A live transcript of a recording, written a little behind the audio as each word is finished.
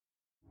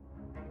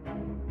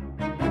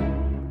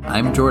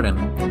I'm Jordan.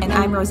 And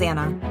I'm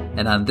Rosanna.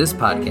 And on this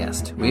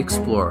podcast, we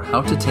explore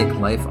how to take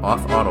life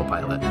off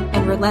autopilot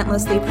and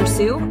relentlessly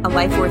pursue a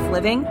life worth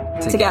living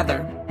together.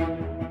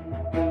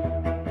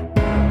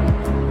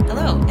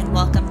 Hello, and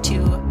welcome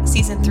to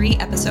Season 3,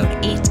 Episode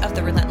 8 of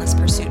the Relentless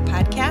Pursuit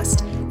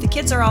podcast. The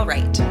kids are all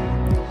right.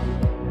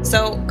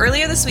 So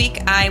earlier this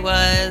week, I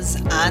was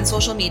on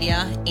social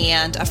media,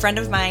 and a friend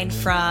of mine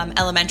from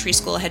elementary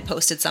school had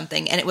posted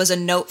something, and it was a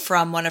note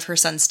from one of her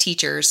son's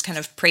teachers kind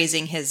of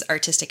praising his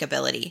artistic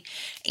ability.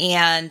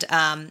 And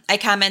I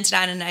commented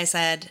on it, and I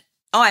said,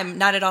 "Oh, I'm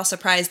not at all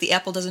surprised the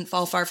apple doesn't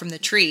fall far from the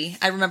tree.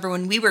 I remember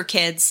when we were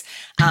kids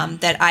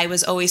that I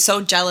was always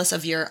so jealous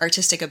of your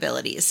artistic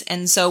abilities."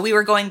 And so we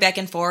were going back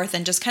and forth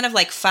and just kind of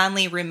like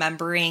fondly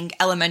remembering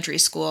elementary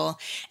school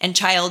and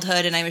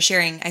childhood. And I was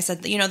sharing, I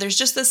said, there's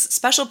just this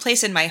special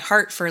place in my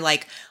heart for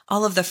like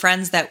all of the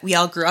friends that we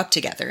all grew up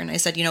together. And I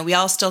said, we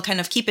all still kind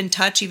of keep in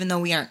touch even though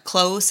we aren't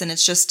close. And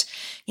it's just,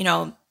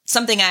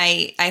 something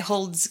I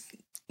hold,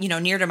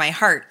 near to my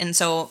heart. And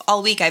so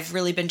all week I've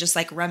really been just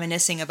like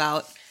reminiscing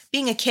about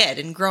being a kid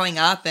and growing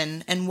up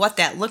and what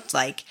that looked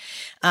like,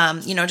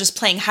 just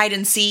playing hide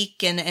and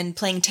seek and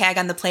playing tag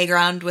on the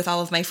playground with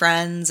all of my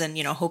friends and,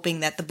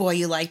 hoping that the boy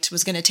you liked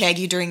was going to tag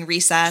you during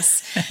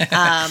recess.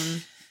 I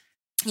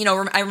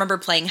remember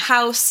playing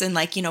house and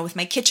with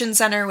my kitchen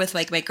center with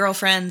like my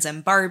girlfriends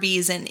and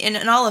Barbies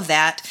and all of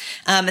that.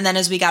 And then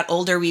as we got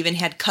older, we even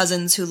had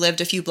cousins who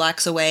lived a few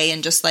blocks away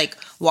and just like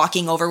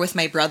walking over with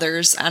my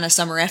brothers on a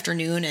summer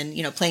afternoon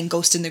and, playing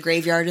Ghost in the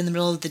Graveyard in the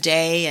middle of the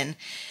day. And,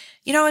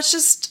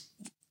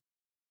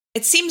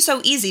 it seemed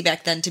so easy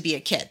back then to be a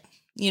kid,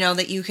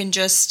 that you can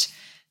just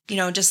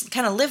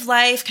kind of live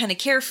life, kind of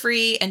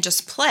carefree and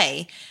just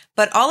play.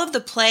 But all of the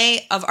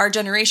play of our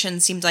generation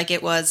seemed like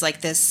it was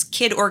like this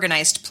kid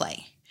organized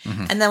play.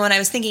 Mm-hmm. And then when I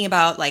was thinking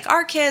about like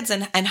our kids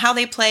and how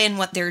they play and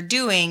what they're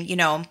doing,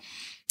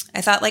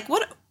 I thought like,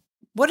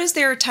 what does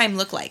their time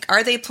look like?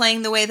 Are they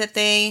playing the way that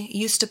they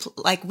used to,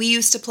 like we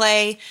used to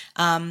play?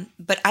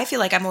 But I feel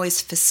like I'm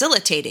always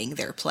facilitating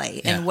their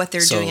play and what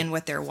they're doing and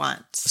what their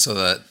wants. So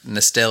the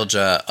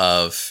nostalgia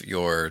of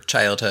your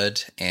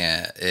childhood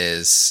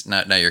is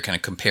now you're kind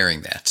of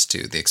comparing that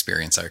to the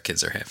experience our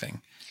kids are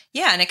having.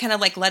 Yeah, and it kind of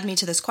like led me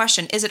to this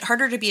question. Is it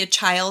harder to be a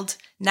child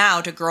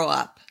now to grow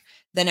up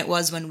than it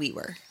was when we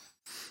were?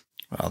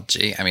 Well,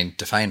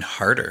 define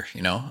harder,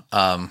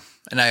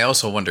 And I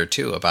also wonder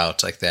too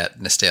about like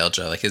that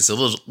nostalgia. Like it's a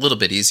little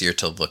bit easier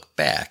to look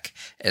back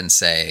and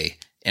say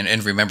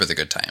and remember the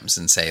good times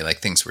and say like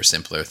things were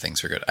simpler,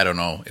 things were good. I don't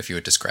know if you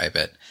would describe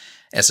it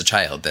as a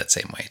child that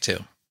same way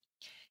too.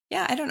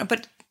 Yeah, I don't know,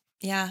 but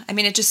yeah,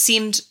 it just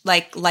seemed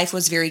like life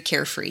was very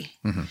carefree.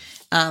 Mm-hmm.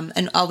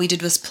 And all we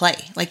did was play.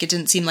 Like it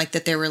didn't seem like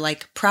that there were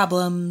like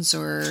problems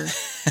or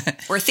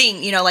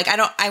thing,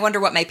 I wonder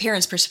what my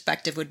parents'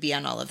 perspective would be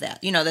on all of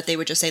that. That they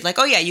would just say like,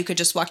 oh yeah, you could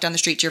just walk down the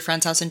street to your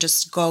friend's house and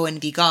just go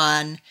and be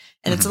gone.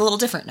 And It's a little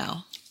different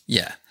now.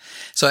 Yeah.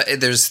 So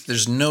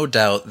there's no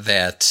doubt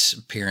that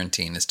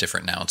parenting is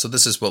different now. And so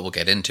this is what we'll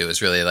get into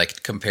is really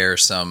like compare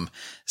some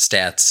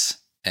stats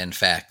and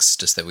facts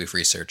just that we've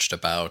researched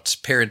about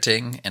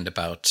parenting and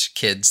about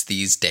kids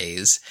these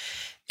days.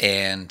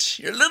 And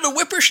your little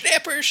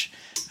whippersnappers.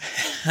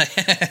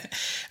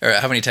 Or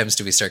how many times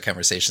do we start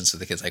conversations with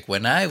the kids? Like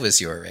when I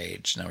was your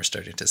age, now we're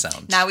starting to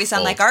sound. Now we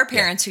sound old. Like our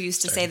parents who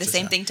used to say the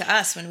same thing to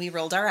us when we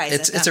rolled our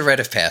eyes. It's a rite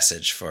of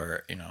passage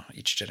for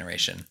each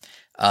generation.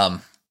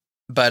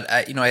 But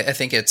I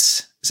think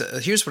so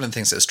here's one of the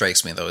things that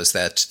strikes me though is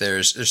that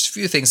there's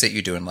few things that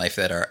you do in life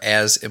that are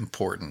as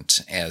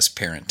important as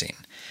parenting,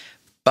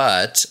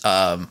 but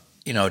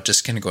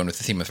just kind of going with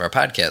the theme of our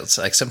podcast,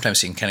 like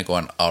sometimes you can kind of go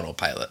on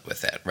autopilot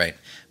with that, right?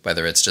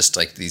 Whether it's just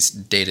like these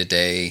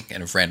day-to-day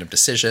kind of random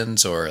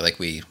decisions or like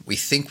we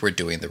think we're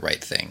doing the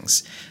right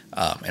things.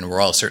 And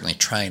we're all certainly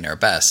trying our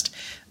best,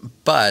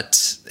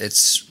 but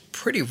it's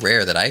pretty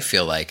rare that I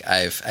feel like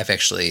I've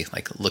actually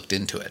like looked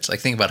into it. Like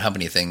think about how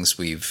many things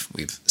we've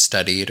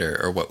studied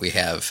or what we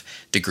have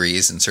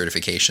degrees and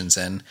certifications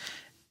in.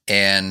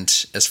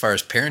 And as far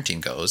as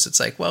parenting goes, it's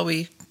like, well,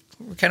 we're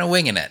kind of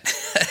winging it.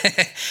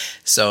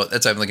 So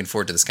that's why I'm looking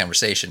forward to this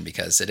conversation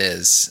because it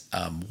is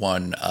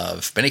one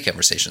of many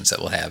conversations that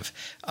we'll have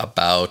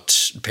about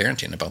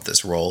parenting, about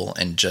this role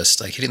and just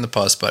like hitting the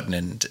pause button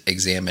and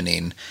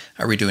examining,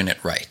 are we doing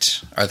it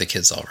right? Are the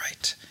kids all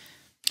right?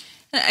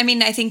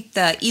 I think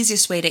the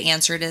easiest way to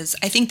answer it is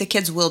I think the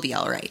kids will be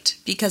all right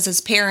because as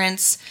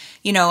parents,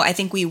 I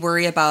think we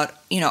worry about,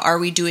 are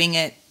we doing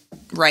it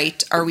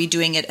right? Are we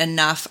doing it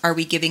enough? Are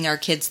we giving our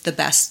kids the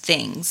best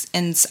things?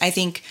 And I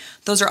think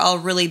those are all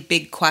really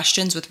big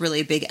questions with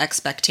really big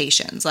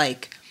expectations.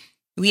 Like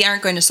we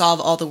aren't going to solve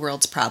all the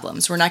world's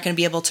problems. We're not going to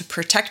be able to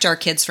protect our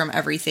kids from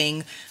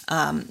everything.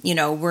 We're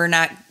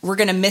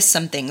going to miss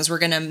some things. We're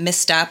going to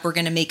misstep. We're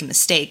going to make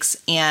mistakes.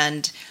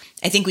 And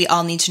I think we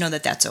all need to know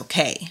that that's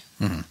okay.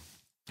 Mm-hmm.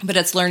 But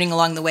it's learning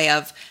along the way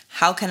of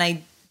how can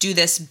I do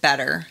this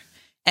better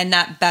and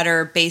not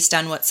better based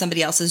on what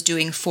somebody else is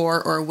doing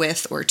for or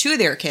with or to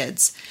their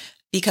kids,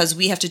 because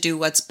we have to do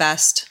what's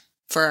best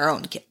for our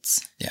own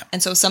kids. Yeah.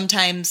 And so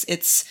sometimes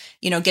it's,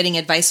 getting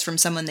advice from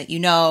someone that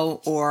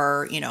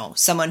or,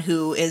 someone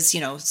who is,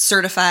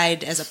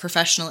 certified as a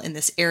professional in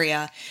this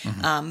area.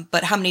 Mm-hmm.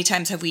 But how many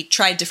times have we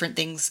tried different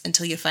things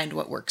until you find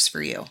what works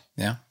for you?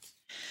 Yeah.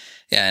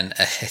 Yeah, and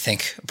I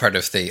think part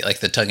of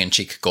the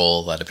tongue-in-cheek goal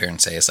a lot of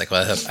parents say is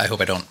well, I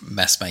hope I don't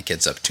mess my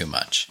kids up too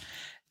much.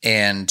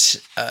 And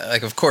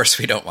of course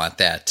we don't want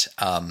that.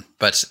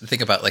 But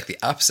think about the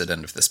opposite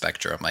end of the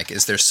spectrum.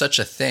 Is there such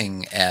a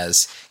thing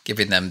as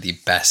giving them the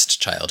best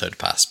childhood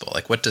possible?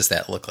 What does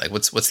that look like?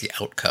 What's the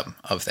outcome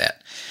of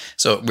that?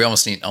 So we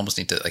almost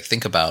need to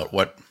think about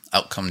what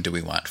outcome do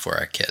we want for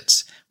our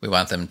kids. We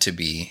want them to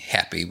be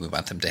happy. We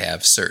want them to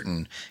have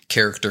certain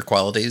character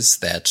qualities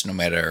that no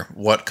matter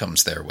what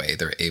comes their way,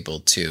 they're able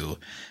to,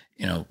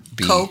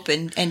 cope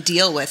and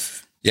deal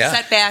with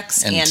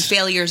setbacks and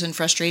failures and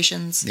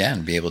frustrations. Yeah,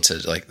 and be able to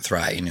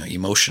thrive,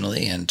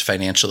 emotionally and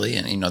financially,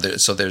 and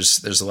so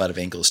there's a lot of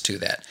angles to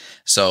that.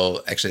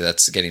 So actually,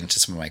 that's getting into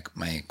some of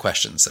my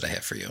questions that I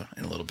have for you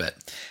in a little bit.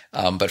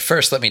 But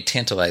first, let me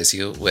tantalize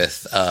you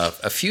with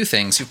a few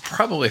things. You've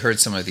probably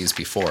heard some of these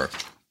before.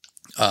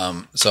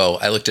 So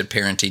I looked at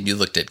parenting, you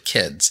looked at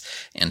kids,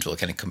 and we'll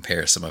kind of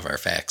compare some of our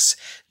facts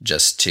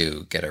just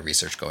to get our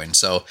research going.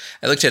 So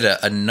I looked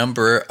at a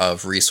number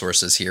of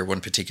resources here.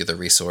 One particular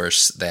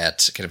resource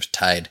that kind of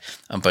tied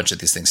a bunch of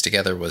these things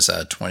together was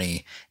a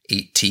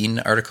 2018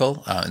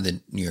 article in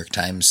the New York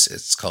Times.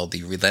 It's called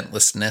The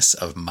Relentlessness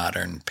of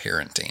Modern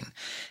Parenting.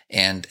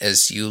 And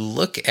as you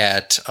look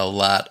at a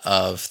lot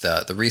of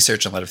the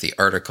research, a lot of the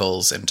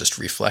articles and just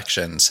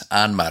reflections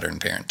on modern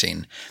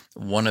parenting,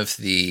 one of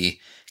the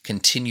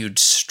continued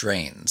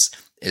strains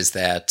is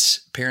that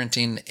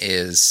parenting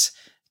is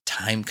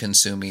time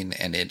consuming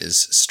and it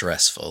is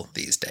stressful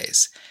these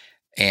days.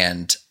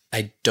 And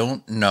I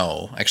don't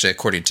know, actually,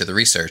 according to the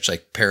research,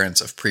 parents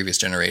of previous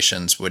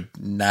generations would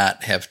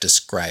not have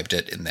described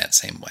it in that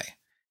same way.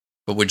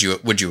 But would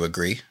you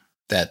agree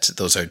that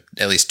those are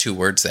at least two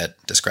words that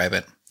describe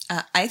it?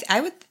 I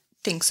would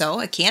think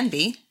so. It can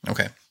be.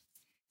 Okay.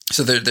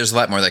 So there's a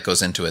lot more that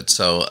goes into it.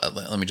 So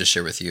let me just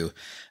share with you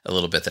a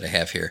little bit that I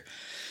have here.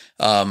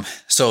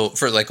 So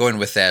for going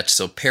with that,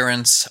 so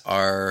parents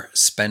are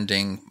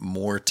spending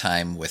more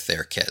time with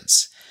their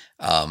kids.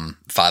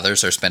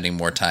 Fathers are spending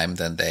more time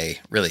than they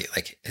really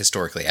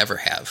historically ever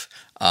have.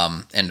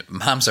 And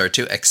moms are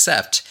too,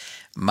 except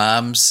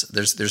moms,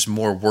 there's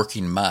more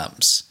working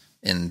moms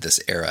in this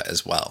era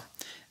as well.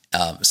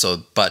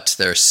 But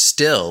they're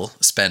still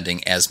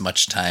spending as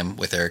much time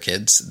with their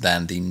kids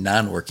than the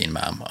non-working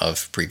mom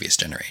of previous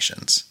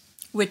generations.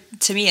 Which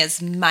to me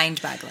is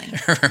mind-boggling,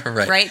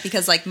 right?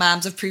 Because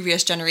moms of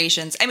previous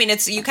generations, I mean,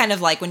 it's you kind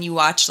of when you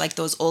watch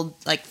those old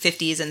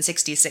 50s and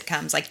 60s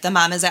sitcoms, the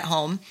mom is at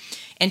home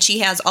and she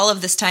has all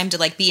of this time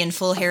to be in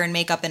full hair and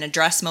makeup and a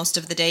dress most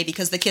of the day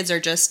because the kids are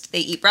they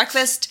eat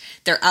breakfast,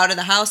 they're out of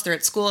the house, they're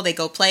at school, they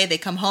go play, they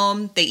come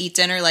home, they eat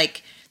dinner.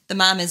 The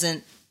mom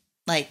isn't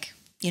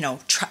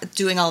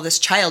doing all this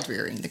child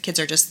rearing. The kids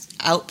are just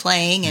out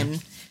playing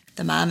and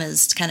the mom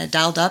is kind of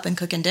dialed up and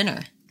cooking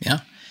dinner. Yeah.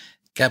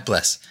 God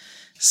bless.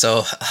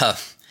 So,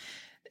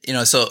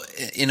 so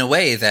in a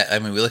way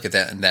that, we look at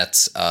that and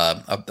that's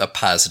a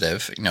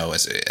positive,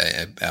 as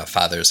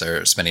fathers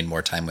are spending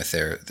more time with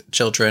their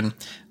children.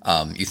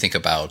 You think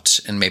about,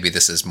 and maybe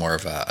this is more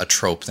of a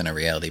trope than a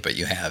reality, but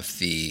you have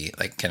the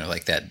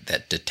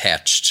that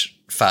detached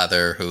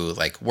father who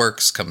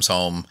works, comes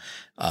home,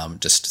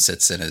 just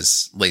sits in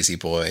his lazy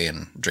boy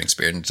and drinks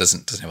beer and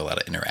doesn't have a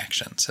lot of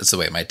interactions. That's the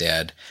way my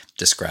dad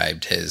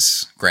described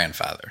his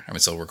grandfather.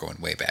 So we're going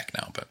way back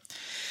now, but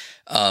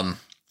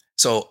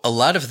so a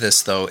lot of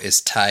this, though,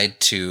 is tied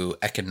to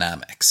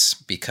economics,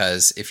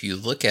 because if you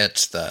look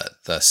at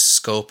the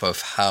scope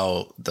of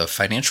how the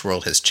financial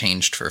world has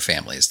changed for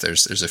families,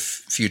 there's a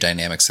few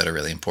dynamics that are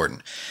really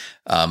important.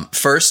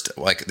 First,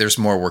 there's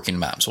more working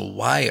moms. Well,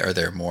 why are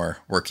there more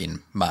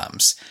working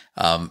moms?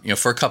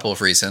 For a couple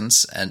of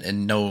reasons,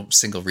 and no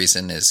single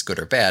reason is good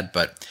or bad,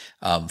 but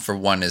for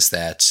one is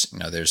that,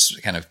 there's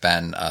kind of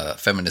been a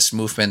feminist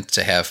movement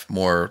to have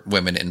more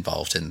women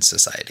involved in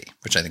society,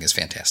 which I think is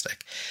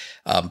fantastic.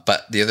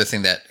 But the other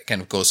thing that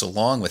kind of goes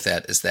along with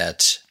that is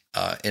that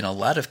in a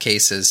lot of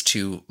cases,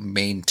 to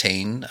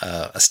maintain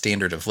a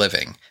standard of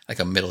living,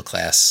 a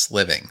middle-class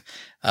living,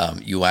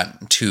 you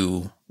want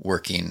two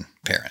working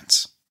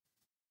parents.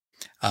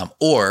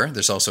 Or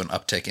there's also an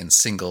uptick in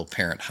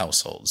single-parent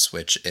households,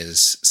 which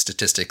is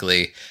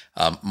statistically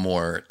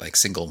more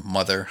single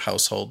mother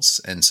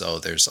households. And so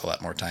there's a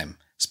lot more time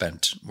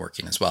spent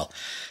working as well.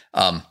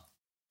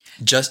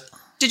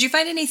 Did you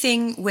find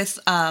anything with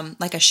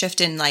a shift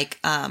in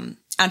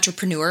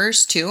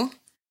entrepreneurs too,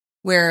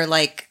 where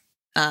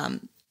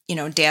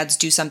dads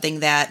do something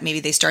that maybe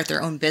they start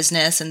their own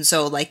business, and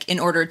so in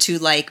order to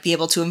be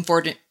able to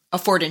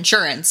afford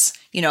insurance,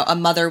 a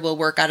mother will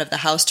work out of the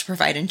house to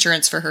provide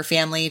insurance for her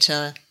family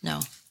to. No,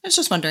 I was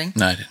just wondering.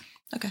 No, I didn't.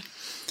 Okay.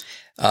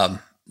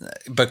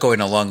 But going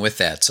along with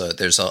that, so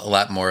there's a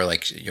lot more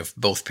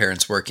both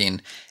parents working,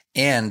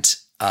 and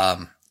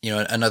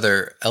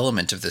another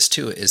element of this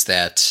too is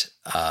that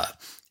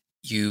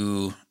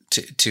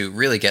to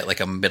really get like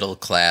a middle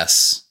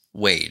class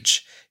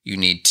wage, you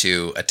need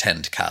to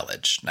attend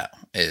college now.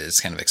 It is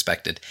kind of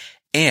expected.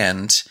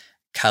 And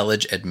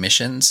college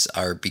admissions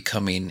are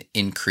becoming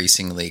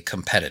increasingly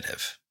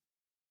competitive.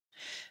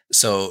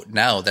 So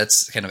now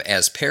that's kind of,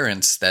 as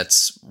parents,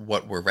 that's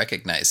what we're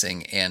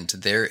recognizing. And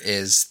there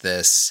is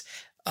this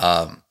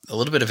a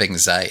little bit of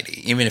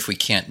anxiety, even if we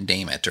can't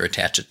name it or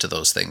attach it to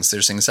those things.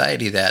 There's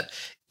anxiety that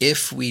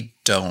if we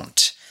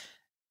don't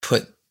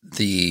put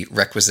the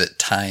requisite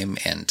time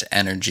and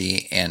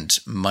energy and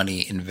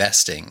money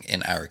investing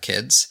in our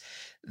kids,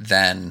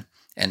 then,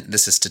 and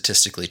this is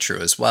statistically true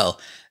as well,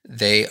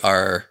 they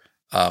are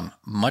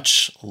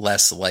much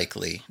less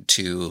likely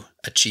to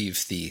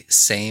achieve the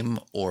same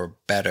or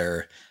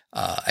better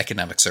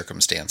economic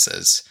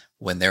circumstances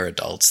when they're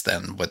adults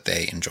than what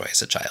they enjoy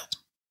as a child.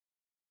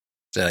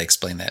 Did I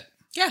explain that?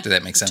 Yeah. Did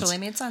that make sense? Totally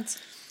made sense.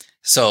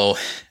 So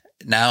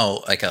now,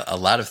 like a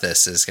lot of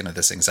this is kind of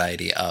this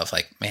anxiety of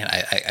like, man,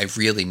 I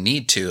really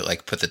need to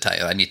like put the time.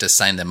 I need to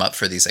sign them up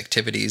for these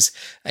activities.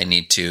 I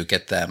need to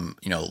get them,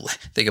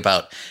 think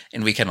about,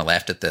 and we kind of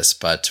laughed at this,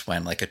 but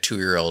when like a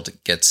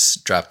 2-year-old gets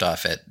dropped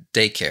off at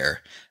daycare,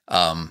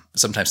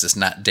 sometimes it's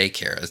not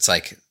daycare. It's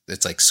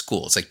like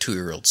school. It's like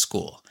 2-year-old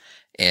school.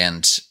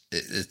 And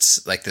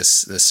it's like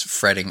this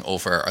fretting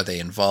over, are they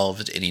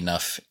involved in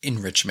enough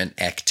enrichment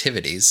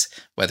activities,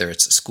 whether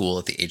it's school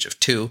at the age of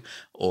 2,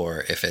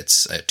 or if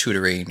it's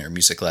tutoring or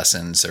music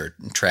lessons or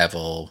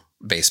travel,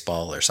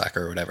 baseball or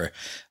soccer or whatever,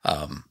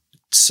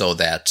 so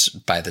that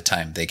by the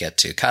time they get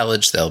to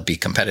college, they'll be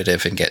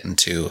competitive and get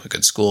into a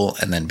good school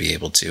and then be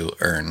able to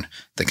earn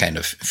the kind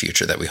of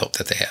future that we hope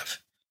that they have.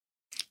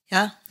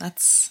 Yeah, And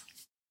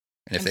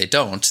if they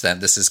don't, then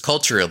this is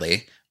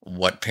culturally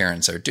what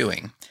parents are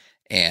doing.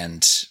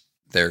 And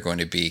they're going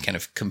to be kind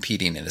of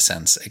competing, in a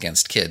sense,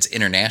 against kids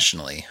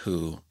internationally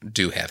who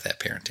do have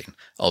that parenting.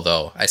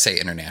 Although I say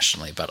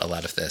internationally, but a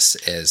lot of this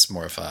is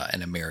more of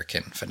an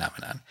American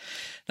phenomenon.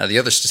 Now, the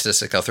other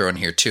statistic I'll throw in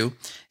here too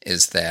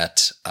is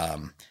that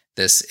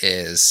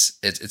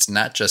it's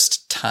not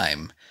just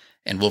time,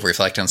 and we'll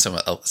reflect on some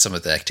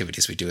of the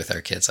activities we do with our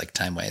kids, like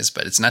time-wise,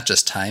 but it's not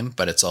just time,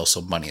 but it's also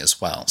money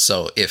as well.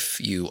 So if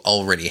you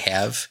already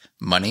have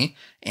money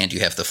and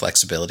you have the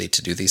flexibility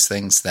to do these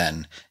things,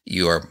 then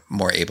you are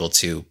more able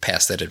to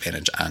pass that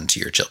advantage on to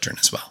your children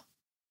as well.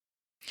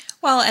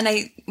 Well, and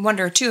I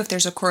wonder too if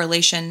there's a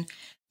correlation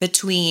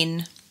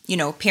between,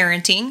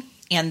 parenting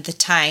and the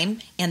time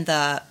and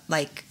the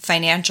like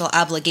financial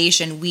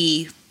obligation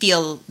we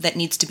feel that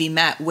needs to be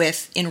met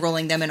with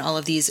enrolling them in all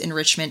of these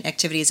enrichment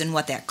activities and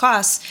what that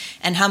costs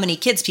and how many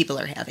kids people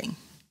are having,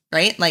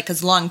 right? Like,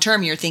 because long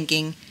term you're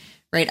thinking,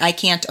 right, I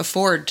can't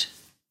afford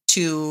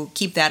to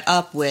keep that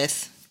up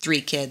with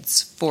 3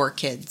 kids, 4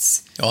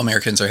 kids. All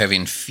Americans are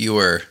having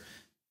fewer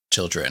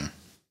children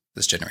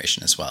this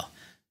generation as well.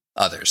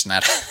 Others,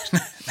 not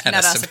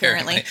us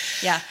apparently.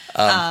 Yeah.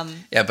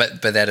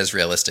 But that is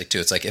realistic too.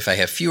 It's like if I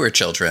have fewer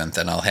children,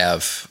 then I'll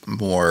have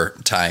more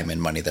time and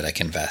money that I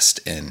can invest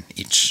in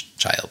each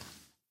child.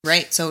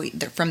 Right. So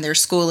from their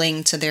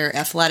schooling to their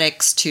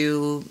athletics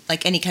to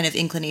like any kind of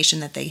inclination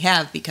that they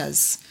have,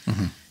 because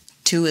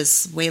 2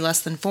 is way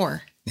less than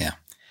 4. Yeah.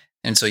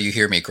 And so you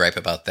hear me gripe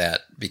about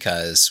that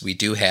because we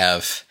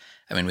have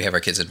our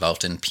kids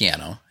involved in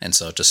piano. And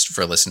so just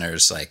for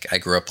listeners, like I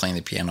grew up playing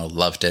the piano,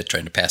 loved it,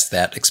 trying to pass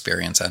that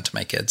experience on to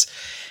my kids.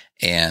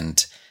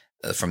 And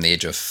from the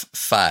age of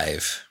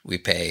 5, we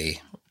pay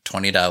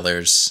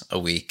 $20 a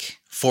week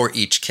for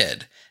each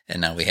kid.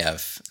 And now we have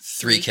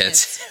 3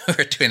 kids who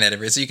are doing that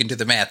every, so you can do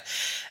the math.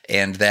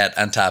 And that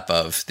on top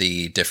of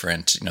the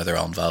different, they're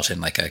all involved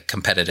in like a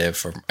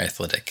competitive or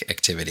athletic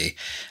activity.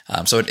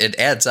 So it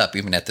adds up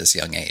even at this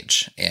young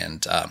age.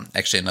 And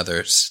actually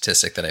another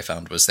statistic that I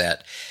found was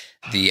that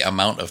the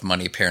amount of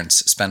money parents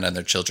spend on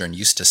their children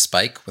used to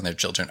spike when their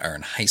children are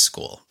in high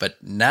school. But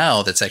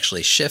now that's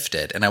actually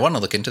shifted. And I want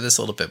to look into this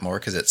a little bit more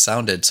because it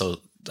sounded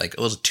so like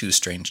a little too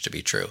strange to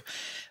be true.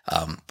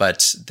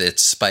 But it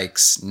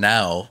spikes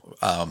now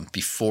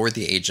before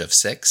the age of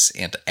 6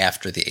 and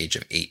after the age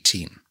of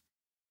 18.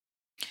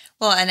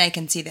 Well, and I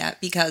can see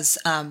that because,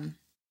 and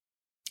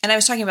I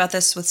was talking about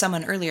this with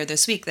someone earlier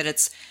this week,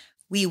 that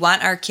we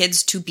want our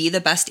kids to be the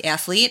best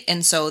athlete.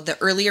 And so the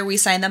earlier we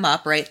sign them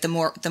up, right, the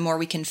more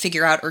we can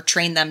figure out or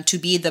train them to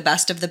be the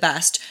best of the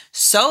best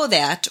so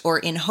that, or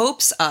in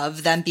hopes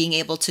of them being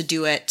able to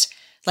do it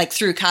like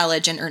through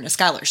college and earn a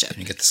scholarship. And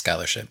you get the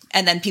scholarship.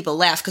 And then people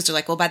laugh because they're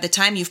like, well, by the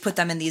time you've put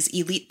them in these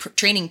elite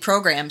training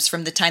programs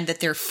from the time that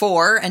they're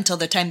 4 until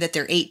the time that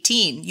they're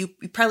 18, you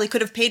probably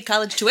could have paid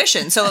college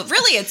tuition. So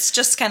really it's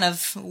just kind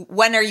of,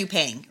 when are you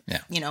paying?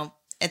 Yeah.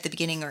 At the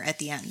beginning or at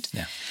the end.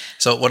 Yeah.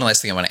 So one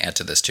last thing I want to add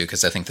to this too,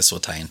 because I think this will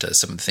tie into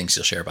some of the things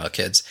you'll share about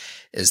kids,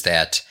 is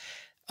that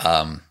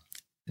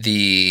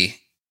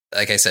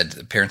like I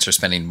said, parents are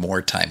spending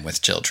more time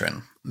with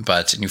children,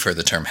 but you've heard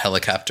the term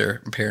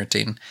helicopter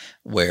parenting,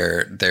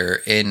 where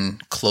they're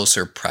in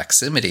closer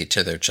proximity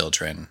to their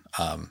children.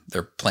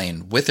 They're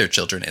playing with their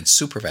children and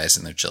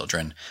supervising their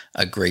children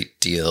a great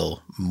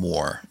deal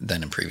more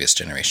than in previous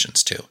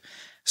generations too.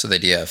 So the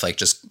idea of like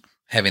just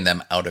having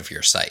them out of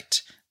your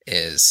sight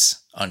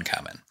is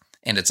uncommon.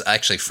 And it's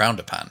actually frowned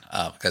upon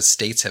because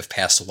states have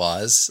passed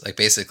laws, like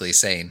basically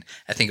saying,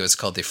 I think it was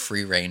called the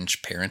free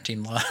range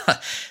parenting law,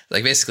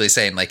 like basically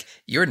saying like,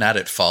 you're not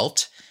at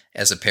fault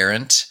as a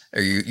parent,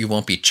 or you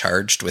won't be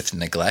charged with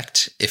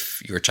neglect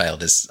if your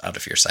child is out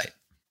of your sight.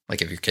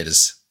 Like if your kid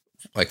is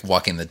like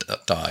walking the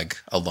dog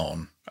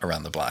alone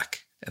around the block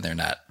and they're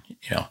not,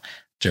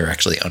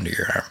 directly under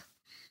your arm.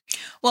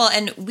 Well,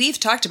 and we've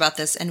talked about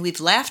this and we've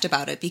laughed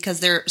about it because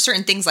there are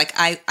certain things like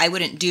I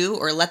wouldn't do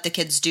or let the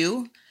kids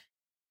do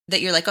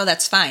that you're like, oh,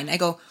 that's fine. I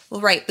go,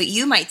 well, right, but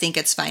you might think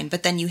it's fine.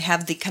 But then you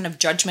have the kind of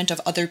judgment of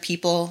other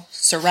people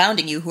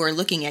surrounding you who are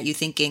looking at you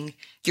thinking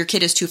your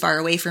kid is too far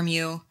away from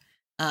you.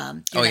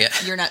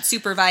 You're not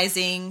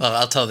supervising. Well,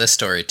 I'll tell this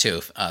story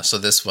too. So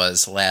this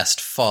was last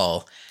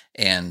fall,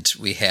 and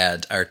we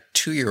had our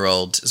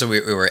 2-year-old. So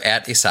we were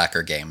at a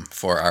soccer game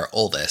for our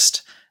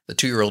oldest. The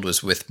 2-year-old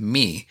was with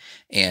me,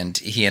 and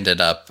he ended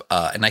up,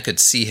 and I could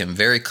see him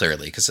very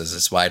clearly because it was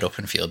this wide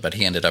open field, but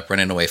he ended up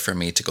running away from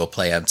me to go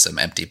play on some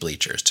empty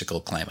bleachers, to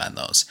go climb on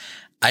those.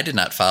 I did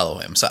not follow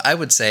him. So I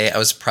would say I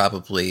was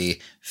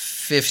probably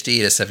 50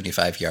 to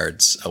 75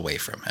 yards away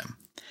from him.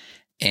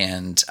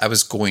 And I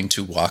was going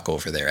to walk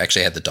over there.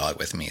 Actually, I had the dog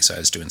with me, so I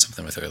was doing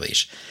something with her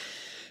leash.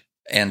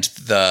 And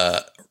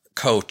the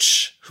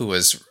coach who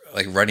was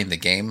like running the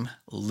game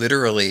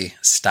literally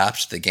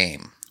stopped the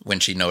game when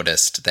she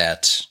noticed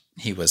that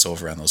he was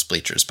over on those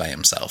bleachers by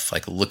himself,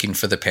 like looking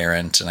for the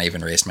parent. And I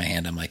even raised my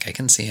hand. I'm like, I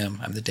can see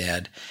him. I'm the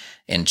dad.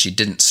 And she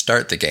didn't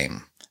start the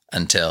game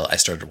until I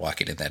started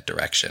walking in that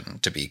direction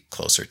to be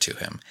closer to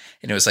him.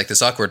 And it was like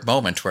this awkward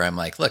moment where I'm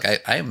like, look,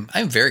 I'm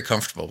very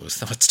comfortable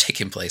with what's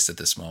taking place at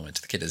this moment.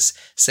 The kid is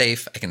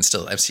safe.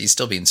 He's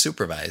still being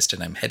supervised,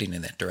 and I'm heading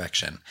in that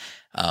direction.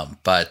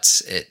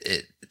 But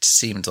it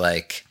seemed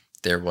like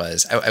there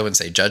was, I wouldn't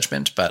say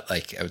judgment, but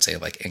like I would say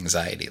like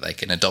anxiety.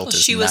 Like an adult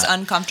she was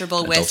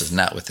uncomfortable with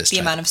this the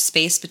amount of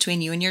space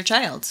between you and your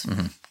child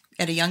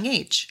at a young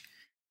age.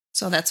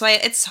 So that's why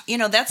it's,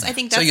 I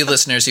think that's so you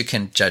listeners, you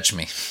can judge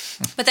me.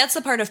 But that's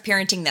the part of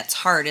parenting that's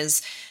hard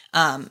is,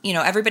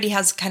 everybody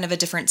has kind of a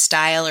different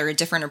style or a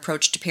different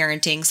approach to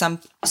parenting.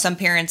 Some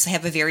parents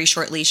have a very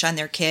short leash on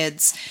their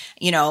kids.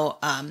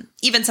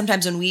 Even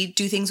sometimes when we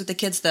do things with the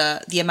kids,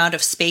 the amount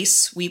of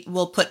space we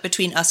will put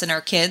between us and our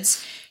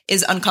kids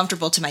is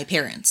uncomfortable to my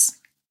parents,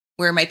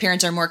 where my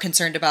parents are more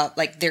concerned about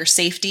like their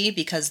safety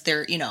because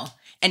they're,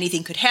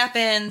 anything could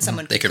happen.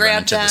 Someone could grab run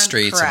into them. the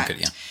streets.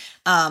 Correct.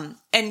 And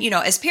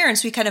as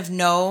parents, we kind of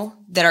know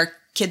that our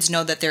kids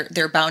know that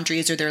their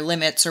boundaries or their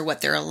limits or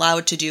what they're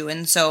allowed to do.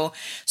 And so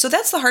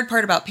that's the hard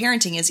part about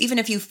parenting is even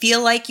if you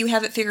feel like you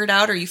have it figured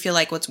out or you feel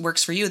like what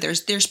works for you,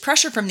 there's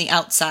pressure from the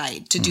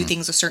outside to do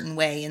things a certain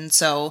way. And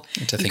so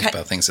to think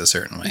about things a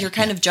certain way. You're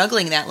kind of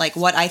juggling that, like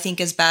what I think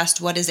is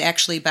best, what is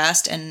actually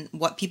best, and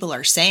what people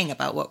are saying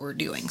about what we're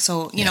doing.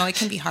 So, it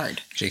can be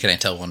hard. Actually, can I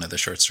tell one other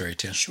short story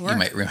too? Sure. You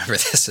might remember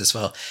this as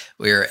well.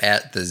 We were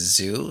at the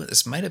zoo.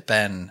 This might have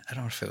been, I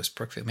don't know if it was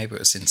Brookfield, maybe it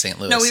was in St.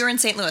 Louis. No, we were in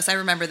St. Louis. I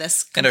remember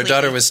this completely. And our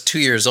daughter was 2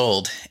 years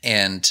old,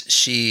 and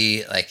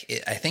she, I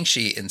think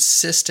she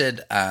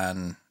insisted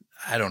on,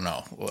 I don't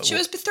know. She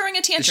was throwing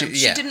a tantrum.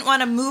 She didn't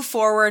want to move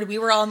forward. We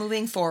were all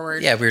moving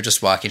forward. Yeah, we were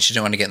just walking. She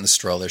didn't want to get in the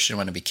stroller. She didn't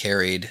want to be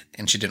carried,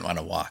 and she didn't want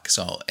to walk.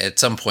 So at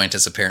some point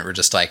as a parent, we're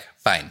just like,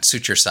 fine,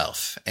 suit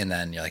yourself. And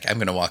then you're like, I'm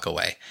going to walk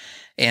away.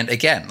 And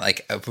again,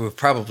 we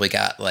probably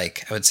got I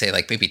would say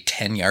maybe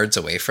 10 yards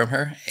away from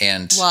her.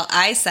 And well,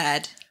 I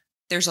said,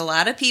 there's a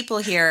lot of people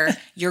here.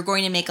 You're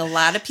going to make a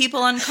lot of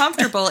people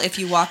uncomfortable if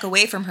you walk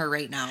away from her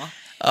right now.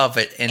 Oh,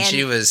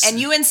 she was, and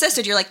you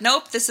insisted. You're like,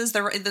 nope, this is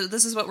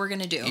what we're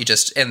going to do. You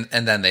just, and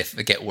then they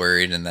get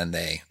worried, and then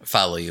they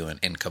follow you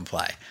and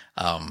comply.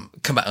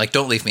 Come on,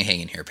 don't leave me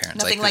hanging here,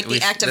 parents. Nothing like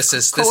the act of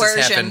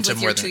coercion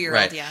with your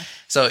 2-year-old. Right. Yeah.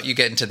 So you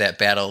get into that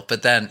battle,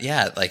 but then,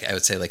 I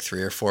would say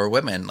 3 or 4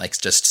 women,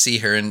 just see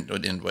her in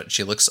what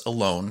she looks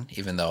alone,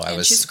 even though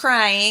she's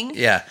crying.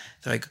 Yeah.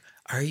 They're like,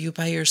 are you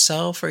by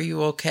yourself? Are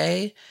you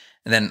okay?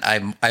 And then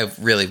I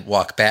really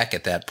walk back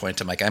at that point.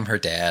 I'm like, I'm her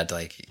dad,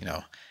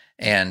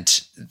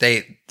 and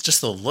they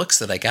just the looks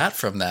that I got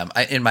from them.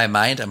 In my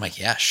mind, I'm like,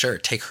 yeah, sure,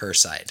 take her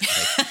side.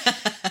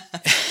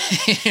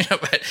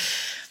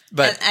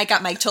 But and I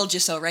got my "told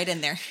you so" right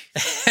in there.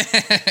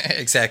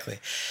 Exactly.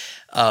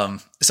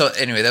 So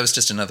anyway, that was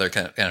just another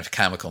kind of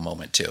comical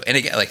moment too. And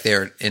again,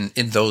 they're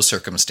in those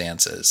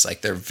circumstances,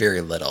 they're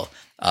very little,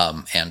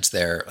 and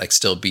they're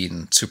still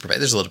being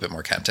supervised. There's a little bit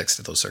more context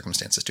to those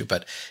circumstances too,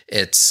 but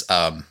it's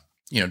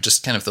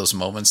just kind of those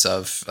moments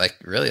of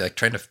really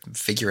trying to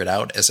figure it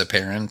out as a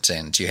parent,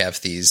 and you have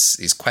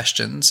these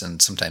questions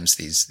and sometimes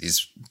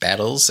these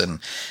battles, and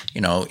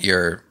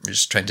you're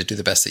just trying to do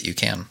the best that you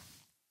can.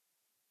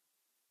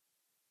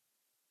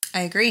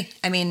 I agree.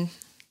 I mean,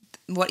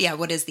 what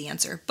is the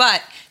answer?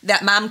 But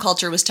that mom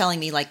culture was telling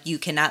me you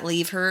cannot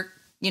leave her,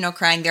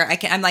 crying there. I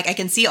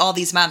can see all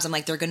these moms. I'm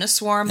like, they're going to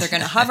swarm, they're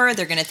going to hover,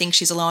 they're going to think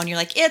she's alone. You're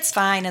like, it's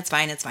fine. Yeah.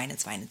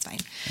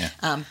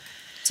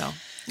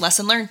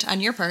 lesson learned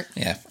on your part.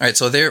 Yeah. All right.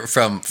 So there,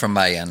 from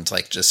my end,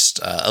 like just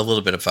a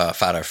little bit of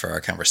fodder for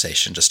our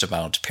conversation, just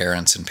about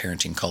parents and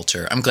parenting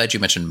culture. I'm glad you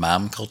mentioned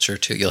mom culture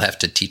too. You'll have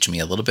to teach me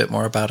a little bit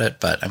more about it,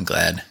 but I'm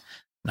glad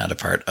not a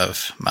part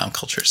of mom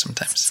culture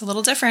sometimes. It's a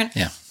little different.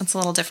 Yeah. It's a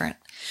little different.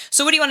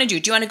 So what do you want to do?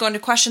 Do you want to go into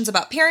questions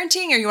about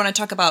parenting, or you want to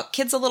talk about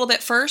kids a little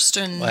bit first?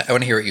 Well, I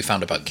want to hear what you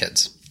found about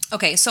kids.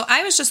 Okay. So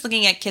I was just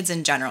looking at kids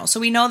in general. So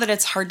we know that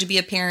it's hard to be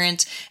a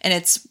parent, and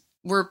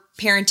we're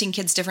parenting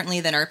kids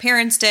differently than our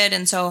parents did.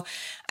 And so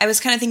I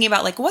was kind of thinking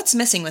about like, what's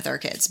missing with our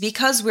kids?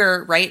 Because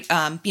we're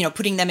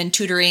putting them in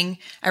tutoring.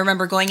 I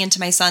remember going into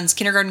my son's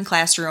kindergarten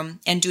classroom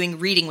and doing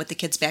reading with the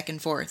kids back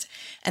and forth.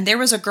 And there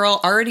was a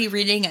girl already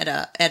reading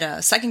at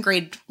a second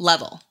grade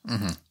level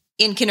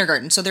in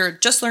kindergarten. So they're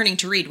just learning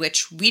to read,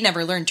 which we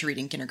never learned to read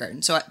in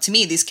kindergarten. So to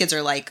me, these kids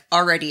are like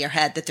already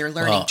ahead that they're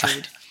learning to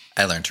read.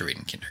 I learned to read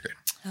in kindergarten.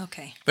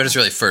 Okay. But it's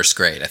really first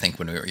grade, I think,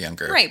 when we were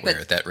younger, right,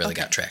 where that really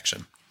got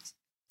traction.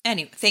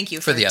 Anyway, thank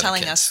you for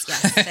telling us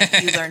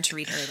that you learned to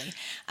read early.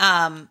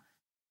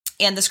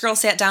 And this girl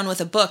sat down with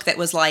a book that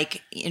was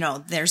like,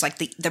 there's like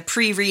the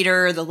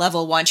pre-reader, the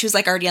level 1. She was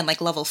like already on like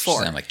level 4.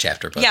 She's on like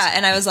chapter books. Yeah,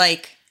 and I was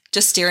like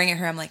just staring at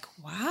her. I'm like,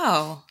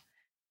 wow,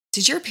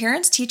 did your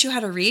parents teach you how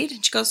to read?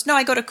 And she goes, no,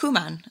 I go to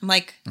Kumon. I'm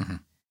like,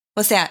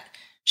 what's that?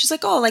 She's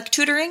like, oh, like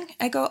tutoring?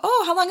 I go,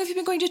 oh, how long have you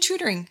been going to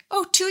tutoring?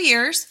 Oh, 2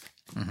 years.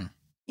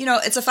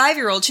 It's a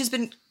 5-year-old. She's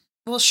been...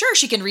 Well, sure,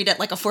 she can read at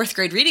like a 4th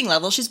grade reading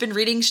level. She's been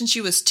reading since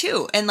she was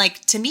 2. And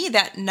like, to me,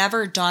 that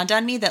never dawned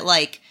on me that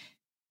like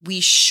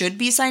we should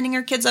be signing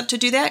our kids up to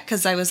do that.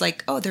 Cause I was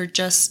like, oh, they're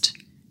just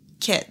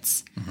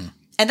kids.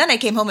 And then I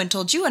came home and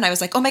told you, and I was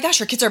like, oh my gosh,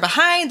 your kids are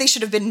behind. They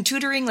should have been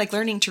tutoring, like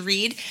learning to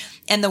read.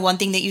 And the one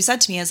thing that you said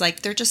to me is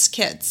like, they're just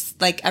kids.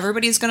 Like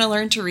everybody's going to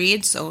learn to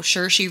read. So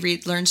sure, she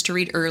learns to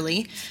read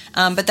early.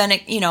 But then,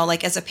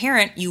 like as a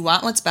parent, you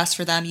want what's best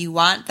for them. You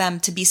want them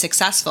to be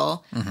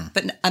successful.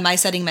 But am I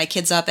setting my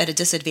kids up at a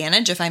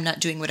disadvantage if I'm not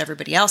doing what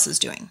everybody else is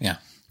doing? Yeah.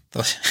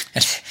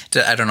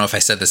 I don't know if I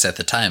said this at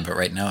the time, but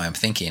right now I'm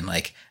thinking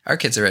like our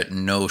kids are at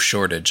no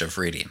shortage of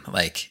reading.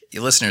 Like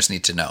you listeners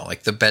need to know,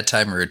 like the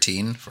bedtime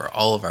routine for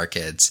all of our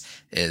kids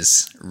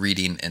is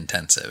reading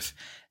intensive.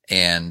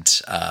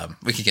 And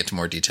we could get to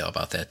more detail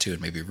about that too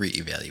and maybe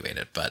reevaluate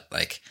it. But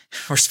like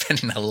we're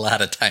spending a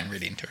lot of time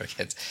reading to our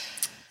kids.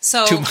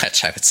 So too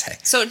much, I would say.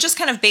 So just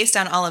kind of based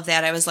on all of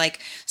that, I was like,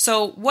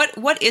 so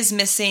what is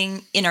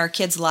missing in our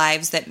kids'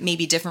 lives that may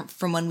be different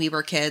from when we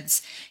were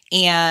kids?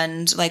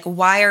 And like,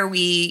 why are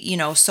we,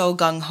 so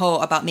gung-ho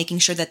about making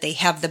sure that they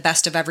have the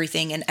best of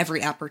everything and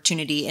every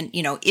opportunity? And,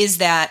 is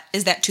that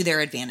to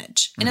their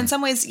advantage? And in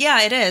some ways,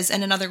 yeah, it is.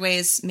 And in other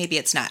ways, maybe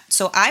it's not.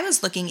 So I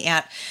was looking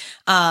at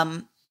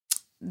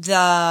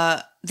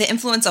the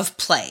influence of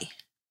play.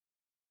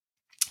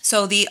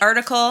 So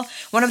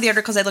one of the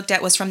articles I looked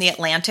at was from The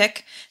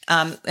Atlantic,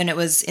 and it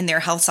was in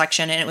their health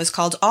section, and it was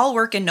called All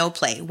Work and No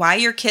Play, Why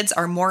Your Kids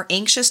Are More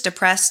Anxious and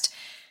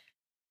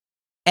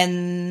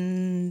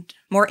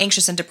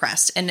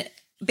Depressed. And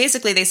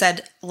basically they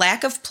said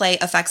lack of play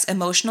affects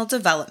emotional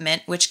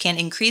development, which can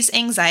increase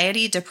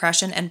anxiety,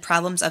 depression, and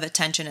problems of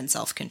attention and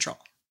self-control.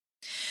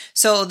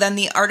 So then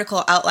the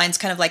article outlines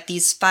kind of like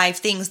these 5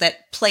 things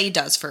that play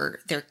does for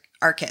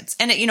our kids.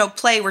 And,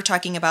 play, we're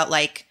talking about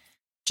like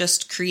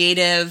just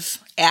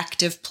creative,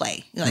 active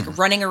play, like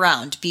running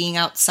around, being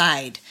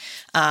outside.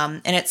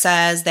 And it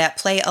says that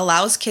play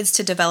allows kids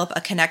to develop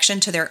a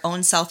connection to their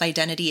own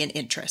self-identity and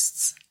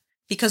interests.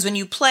 Because when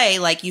you play,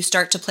 like you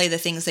start to play the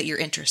things that you're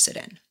interested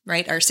in,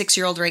 right? Our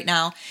 6-year-old right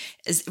now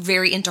is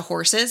very into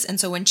horses. And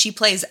so when she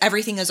plays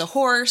everything as a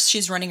horse,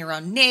 she's running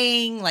around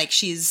neighing, like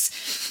she's,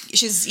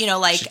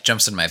 like she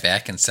jumps in my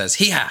back and says,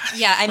 "Hee-haw."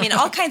 Yeah. I mean,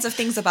 all kinds of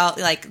things about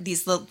like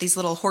these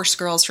little horse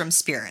girls from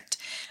Spirit.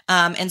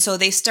 And so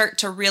they start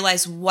to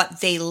realize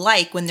what they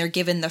like when they're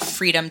given the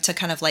freedom to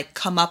kind of like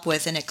come up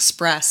with and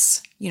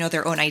express,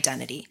 their own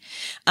identity.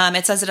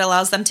 It says it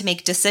allows them to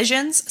make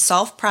decisions,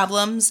 solve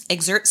problems,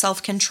 exert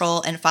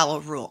self-control, and follow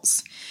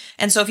rules.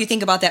 And so if you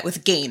think about that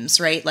with games,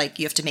 right? Like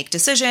you have to make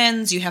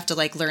decisions, you have to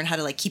like learn how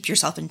to like keep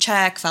yourself in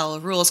check, follow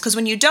rules. Because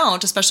when you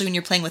don't, especially when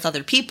you're playing with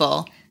other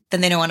people,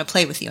 then they don't want to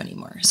play with you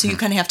anymore. So you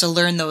kind of have to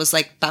learn those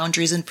like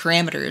boundaries and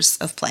parameters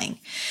of playing.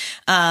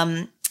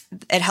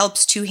 It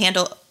helps to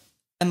handle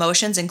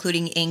emotions,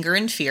 including anger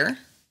and fear.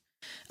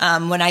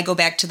 When I go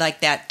back to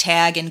like that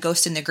tag and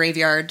Ghost in the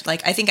Graveyard,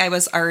 like I think I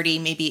was already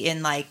maybe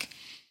in like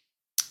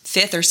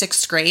 5th or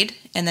 6th grade.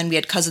 And then we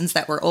had cousins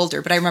that were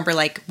older, but I remember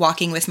like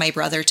walking with my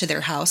brother to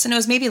their house, and it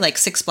was maybe like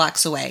 6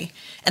 blocks away.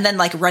 And then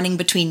like running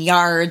between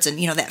yards and,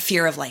 that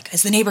fear of like,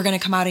 is the neighbor going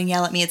to come out and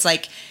yell at me? It's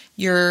like,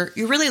 you're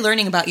really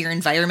learning about your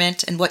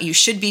environment and what you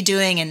should be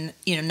doing and,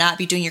 not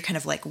be doing. You're kind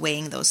of like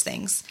weighing those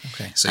things.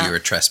 Okay. So you were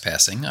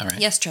trespassing. All right.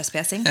 Yes.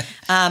 Trespassing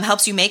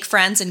helps you make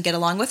friends and get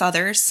along with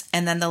others.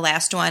 And then the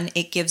last one,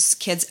 it gives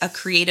kids a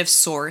creative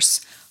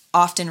source,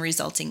 often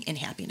resulting in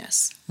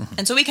happiness.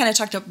 And so we kind of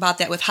talked about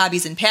that with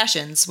hobbies and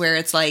passions, where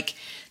it's like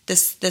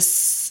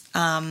this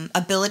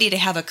ability to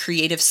have a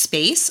creative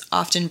space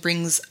often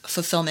brings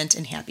fulfillment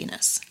and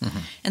happiness.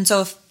 And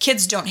so if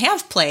kids don't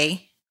have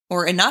play,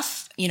 or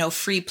enough,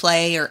 free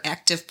play or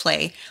active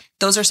play,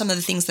 those are some of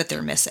the things that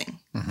they're missing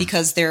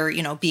because they're,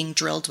 being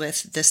drilled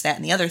with this, that,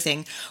 and the other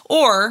thing,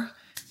 or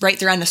right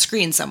there on the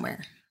screen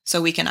somewhere.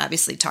 So we can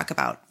obviously talk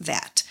about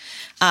that.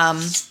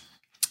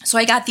 So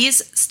I got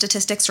these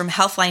statistics from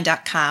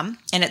healthline.com,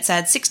 and it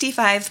said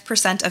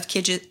 65% of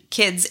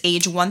kids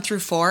age 1 through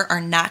 4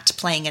 are not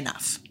playing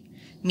enough,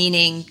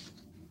 meaning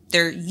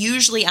they're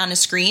usually on a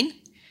screen,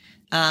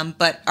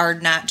 but are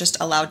not just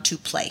allowed to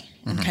play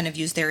and kind of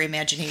use their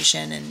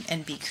imagination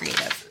and be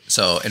creative.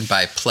 So, and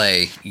by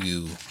play,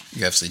 you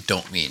obviously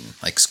don't mean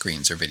like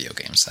screens or video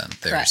games then.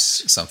 There's Correct.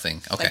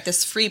 Something, okay. Like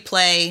this free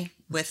play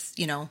with,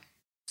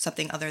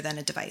 something other than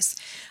a device.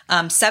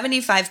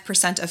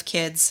 75% of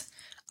kids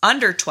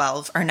under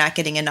 12 are not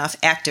getting enough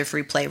active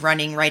free play,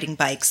 running, riding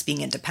bikes, being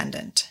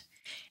independent.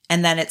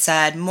 And then it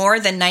said more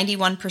than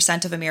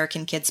 91% of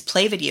American kids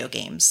play video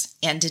games,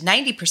 and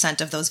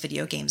 90% of those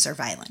video games are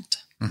violent.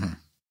 Mm-hmm.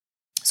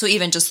 So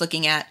even just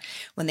looking at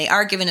when they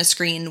are given a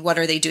screen, what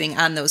are they doing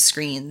on those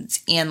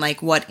screens? And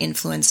like what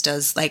influence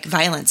does like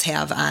violence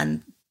have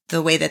on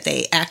the way that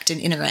they act and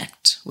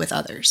interact with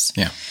others?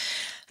 Yeah.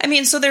 I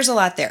mean, so there's a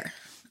lot there.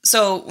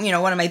 So,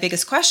 one of my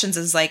biggest questions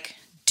is like,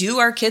 do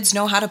our kids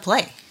know how to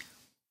play?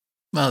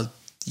 Well,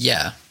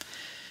 yeah.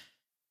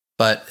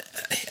 But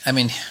I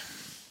mean,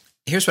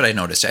 here's what I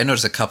noticed. I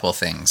noticed a couple of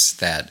things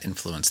that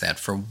influence that.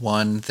 For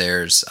one,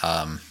 there's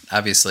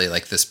obviously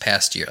like this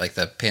past year, like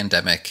the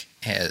pandemic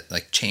had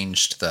like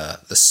changed the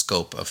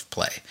scope of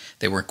play.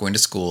 They weren't going to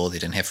school. They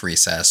didn't have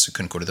recess. We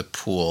couldn't go to the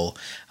pool.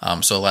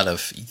 So a lot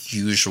of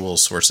usual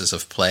sources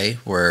of play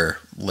were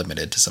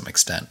limited to some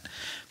extent.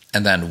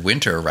 And then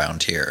winter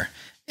around here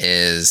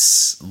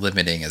is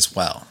limiting as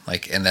well.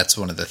 Like, and that's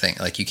one of the things,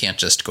 like you can't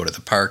just go to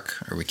the park,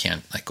 or we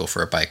can't like go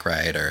for a bike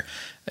ride, or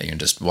you can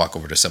just walk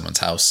over to someone's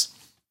house.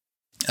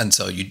 And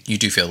so you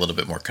do feel a little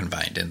bit more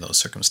confined in those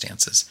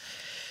circumstances.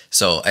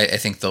 So I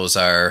think those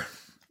are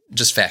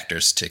just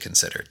factors to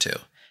consider too.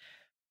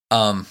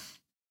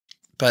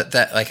 But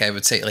that, like I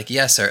would say, like,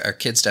 yes, our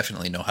kids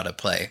definitely know how to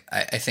play.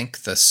 I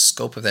think the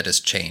scope of that has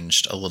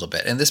changed a little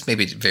bit. And this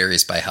maybe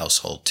varies by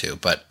household too.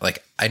 But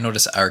like I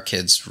notice our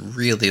kids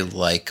really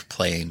like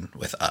playing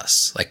with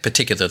us, like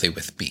particularly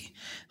with me.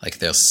 Like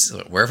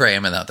wherever I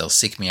am in that, they'll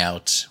seek me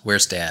out.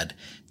 Where's Dad?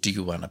 Do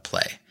you want to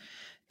play?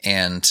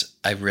 And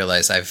I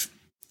realize I've,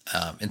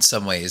 in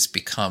some ways,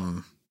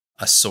 become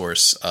a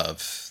source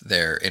of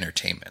their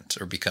entertainment,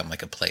 or become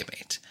like a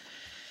playmate.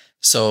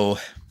 So,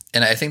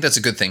 and I think that's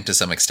a good thing to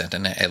some extent.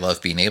 And I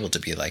love being able to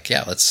be like,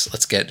 yeah,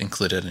 let's get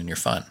included in your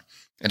fun.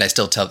 And I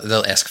still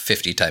they'll ask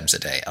 50 times a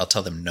day. I'll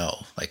tell them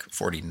no, like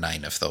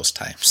 49 of those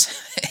times.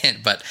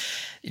 But,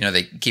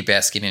 they keep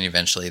asking, and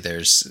eventually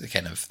there's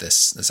kind of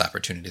this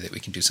opportunity that we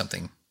can do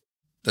something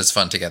that's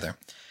fun together.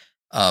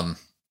 I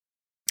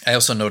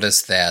also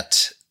noticed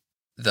that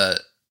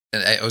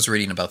and I was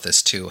reading about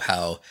this too,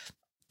 how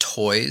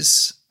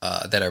toys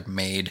that are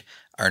made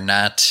are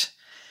not,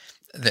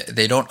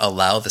 they don't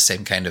allow the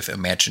same kind of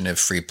imaginative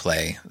free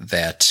play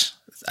that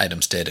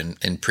items did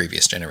in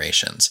previous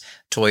generations.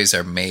 Toys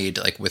are made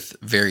like with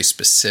very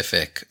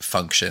specific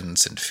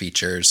functions and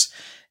features,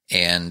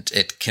 and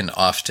it can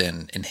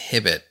often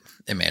inhibit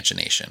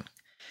imagination.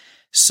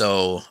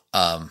 So,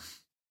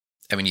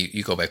 I mean,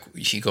 you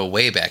go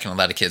way back, and a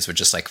lot of kids would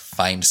just like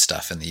find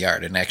stuff in the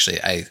yard. And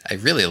actually, I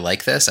really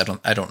like this.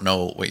 I don't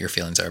know what your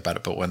feelings are about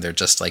it, but when they're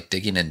just like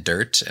digging in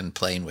dirt and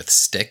playing with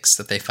sticks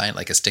that they find,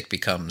 like a stick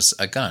becomes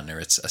a gun, or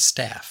it's a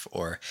staff,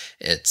 or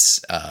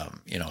it's a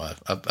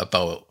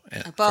bow,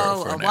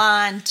 a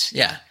wand.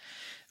 Yeah,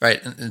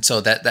 right. And so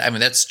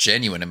that's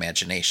genuine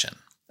imagination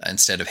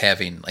instead of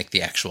having like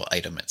the actual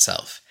item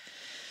itself.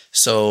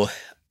 So,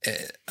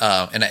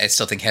 and I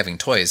still think having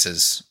toys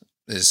is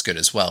good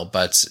as well,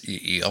 but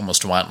you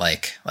almost want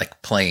like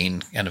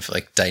playing kind of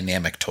like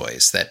dynamic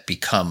toys that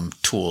become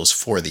tools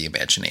for the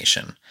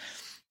imagination.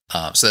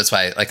 So that's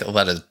why like a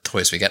lot of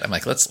toys we get, I'm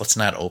like, let's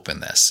not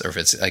open this. Or if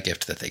it's a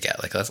gift that they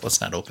get, like let's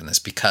not open this,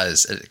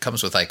 because it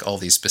comes with like all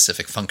these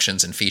specific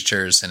functions and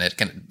features, and it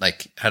can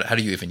like, how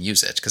do you even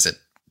use it? Because it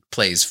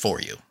plays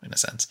for you in a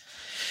sense.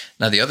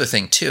 Now the other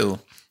thing too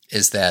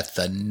is that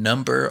the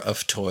number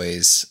of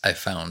toys I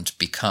found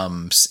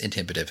becomes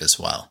inhibitive as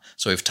well.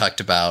 So we've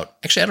talked about,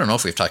 actually, I don't know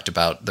if we've talked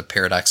about the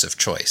paradox of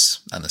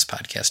choice on this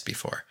podcast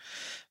before,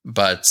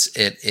 but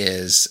it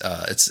is,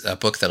 it's a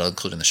book that I'll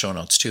include in the show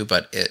notes too,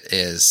 but it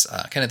is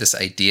kind of this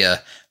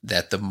idea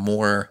that the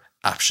more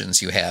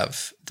options you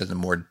have, then the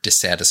more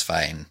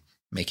dissatisfying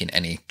making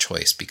any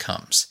choice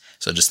becomes.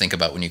 So just think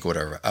about when you go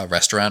to a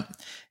restaurant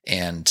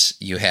and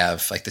you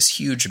have like this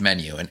huge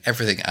menu and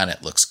everything on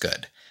it looks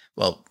good.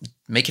 Well,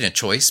 making a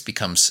choice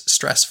becomes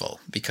stressful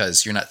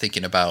because you're not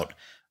thinking about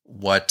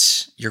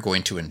what you're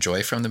going to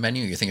enjoy from the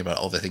menu. You're thinking about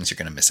all the things you're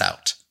going to miss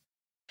out.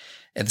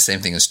 And the same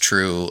thing is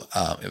true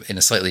in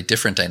a slightly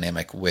different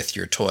dynamic with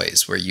your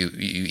toys, where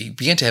you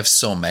begin to have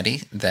so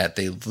many that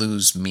they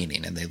lose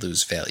meaning and they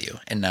lose value.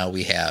 And now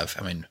we have,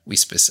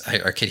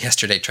 our kid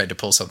yesterday tried to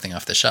pull something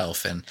off the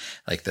shelf, and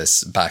like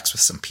this box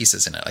with some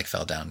pieces in it like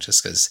fell down,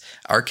 just because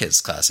our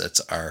kids' closets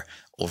are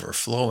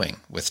overflowing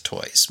with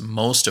toys,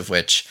 most of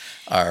which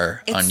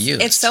are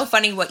unused. It's so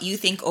funny what you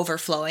think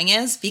overflowing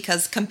is,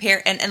 because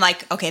and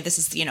like, okay, this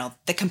is,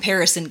 the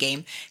comparison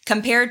game.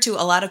 Compared to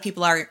a lot of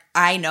people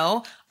I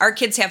know, our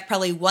kids have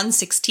probably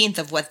 1/16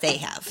 of what they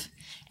have.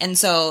 And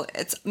so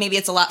maybe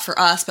it's a lot for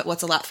us, but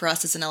what's a lot for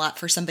us isn't a lot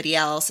for somebody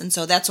else. And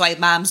so that's why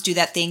moms do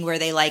that thing where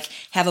they like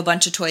have a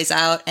bunch of toys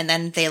out and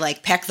then they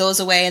like pack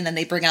those away and then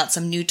they bring out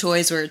some new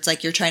toys, where it's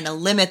like you're trying to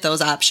limit those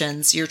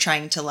options. You're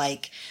trying to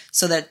like,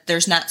 so that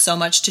there's not so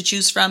much to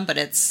choose from, but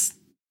it's,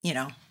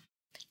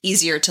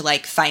 easier to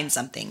like find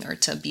something or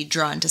to be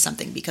drawn to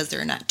something because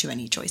there are not too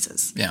many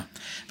choices. Yeah.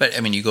 But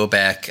I mean, you go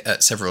back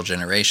several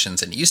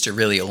generations and it used to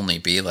really only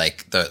be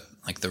like the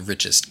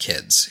richest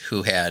kids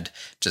who had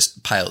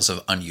just piles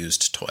of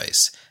unused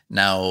toys.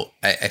 Now,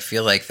 I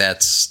feel like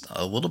that's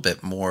a little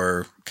bit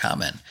more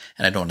common.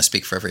 And I don't want to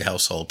speak for every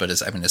household, but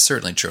it's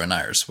certainly true in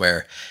ours,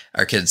 where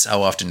our kids,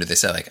 how often do they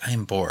say, like,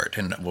 I'm bored?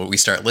 And we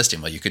start listing,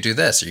 well, you could do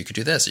this, or you could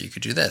do this, or you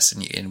could do this.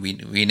 And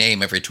we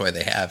name every toy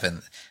they have.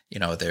 And,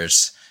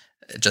 there's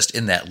just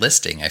in that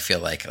listing, I feel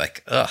like,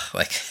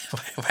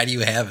 why do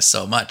you have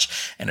so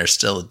much and are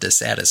still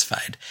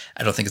dissatisfied?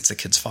 I don't think it's the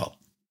kid's fault.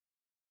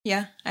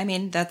 Yeah, I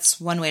mean,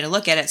 that's one way to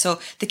look at it. So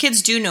the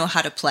kids do know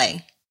how to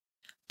play,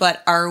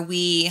 but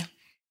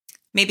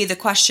maybe the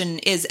question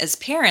is, as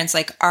parents,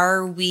 like,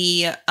 are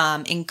we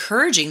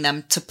encouraging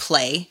them to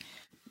play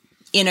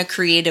in a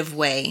creative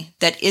way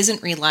that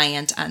isn't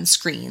reliant on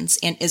screens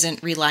and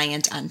isn't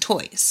reliant on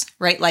toys,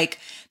 right? Like,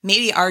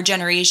 maybe our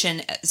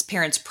generation as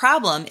parents'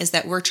 problem is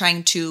that we're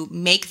trying to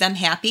make them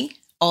happy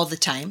all the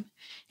time.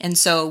 And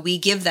so we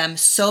give them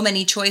so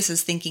many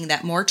choices, thinking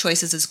that more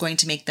choices is going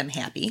to make them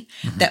happy,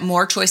 that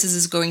more choices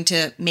is going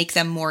to make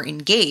them more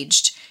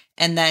engaged.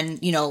 And then,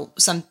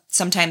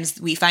 sometimes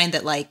we find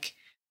that, like,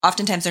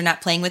 oftentimes they're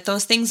not playing with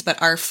those things,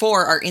 but our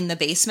 4 are in the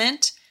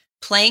basement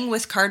playing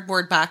with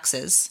cardboard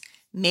boxes,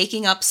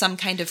 making up some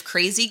kind of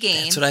crazy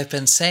game. That's what I've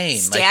been saying.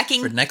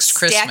 For next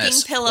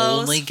Christmas,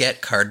 pillows, only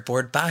get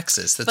cardboard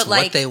boxes. That's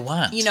what they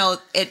want.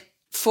 It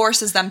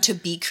forces them to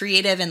be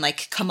creative and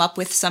like come up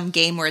with some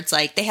game where it's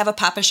like they have a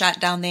Pop-A-Shot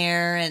down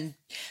there and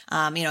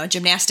a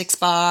gymnastics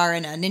bar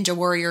and a Ninja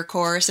Warrior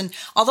course. And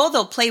although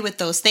they'll play with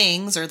those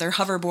things or their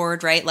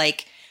hoverboard, right?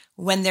 Like,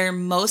 when they're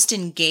most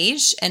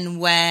engaged and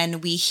when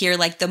we hear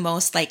like the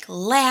most like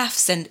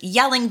laughs and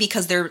yelling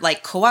because they're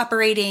like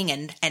cooperating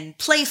and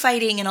play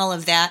fighting and all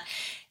of that,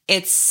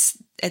 it's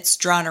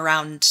drawn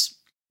around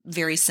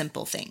very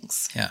simple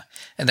things. Yeah.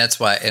 And that's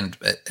why, and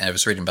I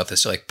was reading about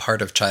this, so like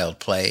part of child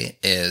play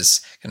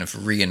is kind of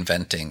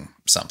reinventing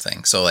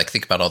something. So like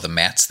think about all the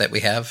mats that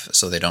we have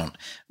so they don't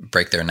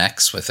break their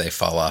necks if they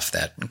fall off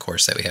that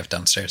course that we have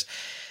downstairs.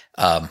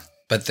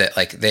 But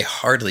they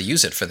hardly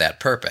use it for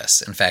that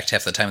purpose. In fact,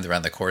 half the time they're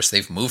on the course,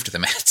 they've moved the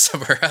mat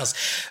somewhere else.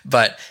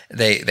 But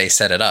they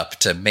set it up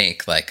to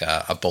make like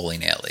a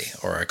bowling alley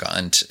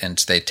and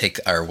they take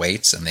our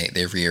weights and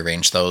they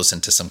rearrange those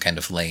into some kind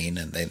of lane,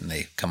 and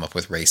they come up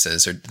with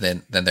races, or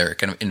then they're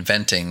kind of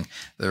inventing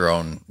their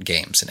own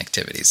games and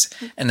activities.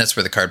 And that's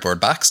where the cardboard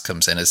box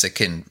comes in, is it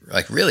can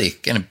like really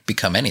kind of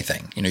become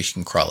anything. You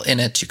can crawl in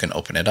it, you can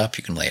open it up,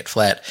 you can lay it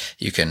flat,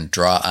 you can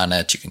draw on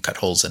it, you can cut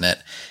holes in it.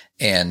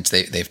 And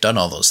they've done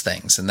all those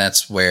things. And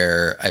that's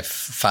where I've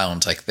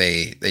found like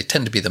they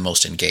tend to be the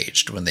most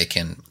engaged, when they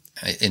can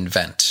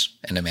invent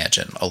and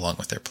imagine along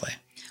with their play.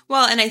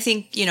 Well, and I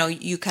think,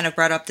 you kind of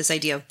brought up this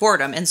idea of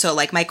boredom. And so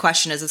like my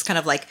question is, it's kind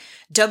of like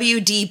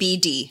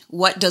WDBD.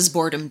 What does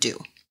boredom do?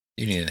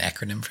 You need an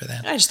acronym for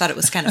that? I just thought it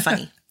was kind of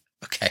funny.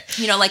 Okay.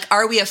 Like,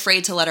 are we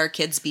afraid to let our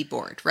kids be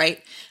bored,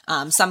 right?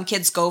 Some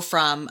kids go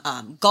from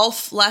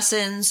golf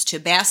lessons to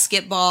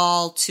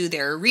basketball to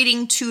their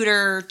reading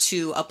tutor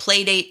to a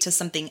play date to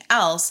something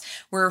else,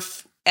 where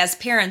as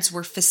parents,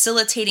 we're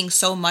facilitating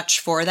so much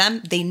for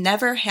them. They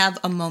never have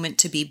a moment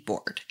to be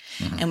bored.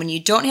 Mm-hmm. And when you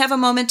don't have a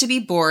moment to be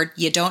bored,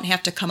 you don't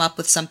have to come up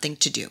with something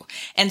to do.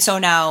 And so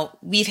now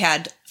we've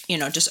had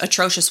just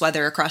atrocious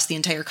weather across the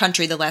entire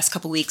country the last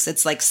couple weeks.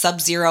 It's like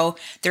sub-zero.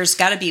 There's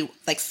got to be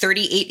like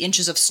 38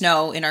 inches of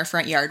snow in our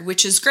front yard,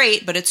 which is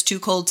great, but it's too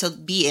cold to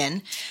be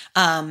in.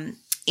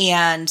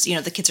 And,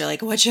 the kids are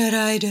like, what should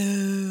I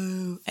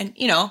do? And,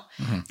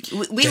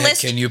 mm-hmm. we Dad,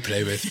 list. can you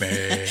play with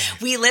me?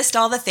 We list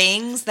all the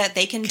things that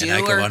they can do. Can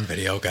I go on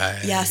video,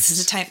 guys? Yes,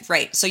 it's a time.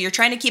 Right. So you're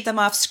trying to keep them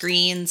off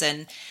screens.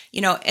 And,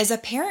 as a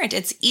parent,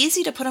 it's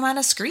easy to put them on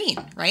a screen,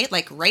 right?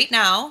 Like right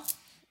now,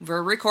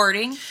 we're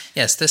recording.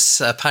 Yes, this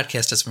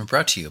podcast has been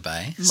brought to you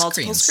by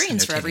multiple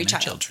screens for every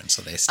child. Children,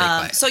 so they stay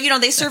quiet. So,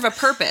 they serve a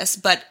purpose,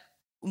 but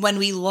when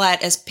we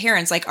as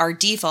parents, like our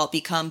default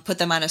become put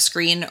them on a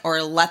screen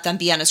or let them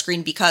be on a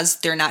screen because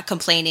they're not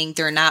complaining,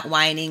 they're not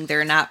whining,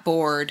 they're not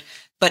bored,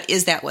 but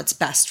is that what's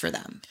best for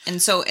them? And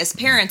so as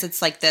parents,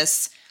 it's like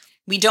this,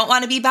 we don't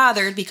want to be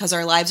bothered because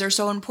our lives are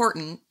so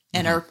important.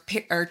 And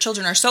our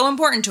children are so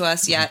important to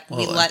us, yet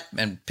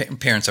and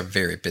parents are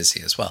very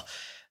busy as well.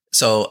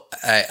 So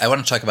I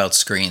want to talk about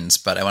screens,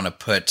 but I want to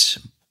put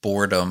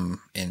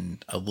boredom in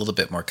a little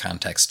bit more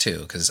context too,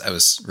 because I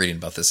was reading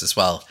about this as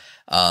well.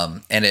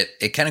 And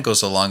it kind of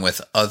goes along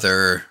with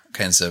other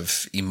kinds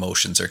of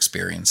emotions or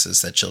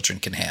experiences that children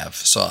can have.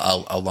 So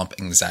I'll lump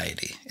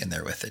anxiety in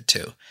there with it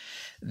too.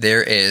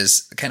 There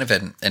is kind of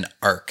an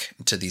arc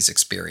to these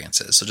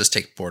experiences. So just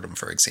take boredom,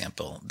 for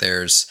example.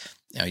 There's,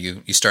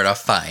 you start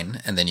off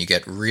fine and then you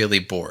get really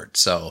bored.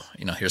 So,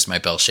 here's my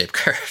bell-shaped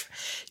curve.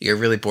 You get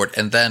really bored.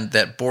 And then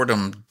that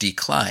boredom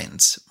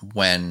declines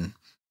when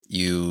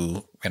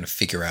you kind of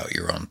figure out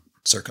your own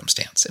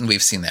circumstance. And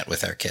we've seen that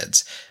with our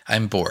kids.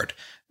 I'm bored.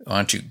 Why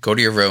don't you go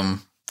to your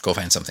room, go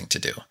find something to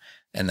do?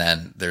 And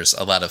then there's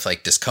a lot of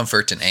like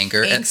discomfort and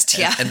anger. Angst,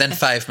 yeah. And then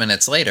 5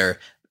 minutes later,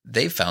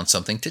 they've found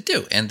something to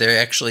do and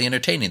they're actually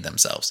entertaining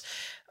themselves.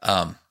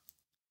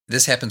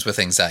 This happens with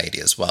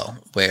anxiety as well,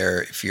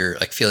 where if you're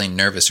like feeling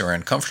nervous or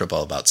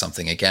uncomfortable about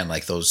something, again,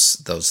 like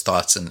those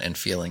thoughts and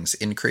feelings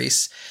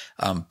increase.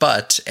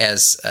 But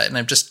and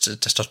I'm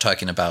just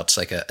talking about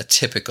like a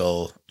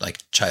typical like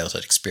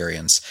childhood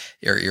experience,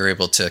 you're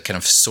able to kind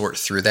of sort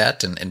through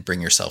that and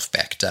bring yourself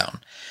back down.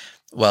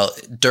 Well,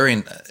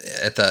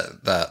 at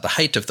the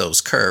height of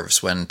those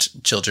curves, when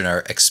children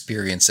are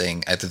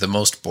experiencing either the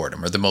most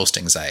boredom or the most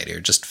anxiety or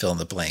just fill in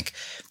the blank,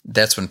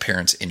 that's when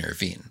parents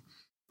intervene.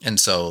 And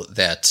so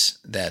that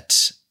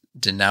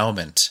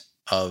denouement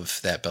of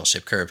that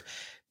bell-shaped curve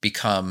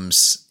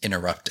becomes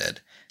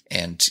interrupted,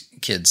 and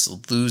kids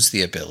lose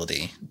the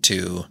ability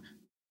to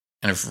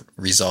kind of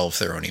resolve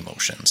their own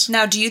emotions.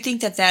 Now, do you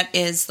think that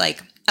is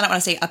like, I don't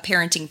want to say a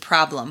parenting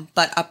problem,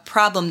 but a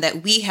problem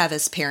that we have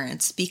as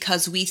parents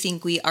because we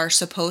think we are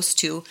supposed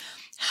to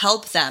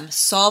help them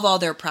solve all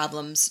their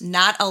problems,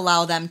 not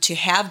allow them to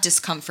have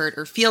discomfort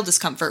or feel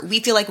discomfort. We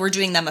feel like we're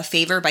doing them a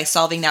favor by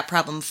solving that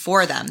problem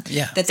for them,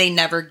 that they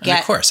never get. And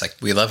of course, like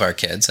we love our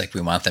kids, like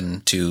we want them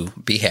to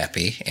be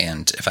happy.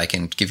 And if I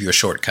can give you a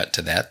shortcut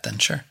to that, then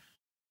sure.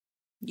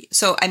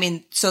 So,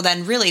 so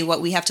then really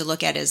what we have to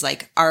look at is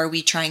like, are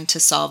we trying to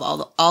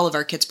solve all of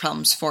our kids'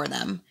 problems for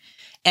them?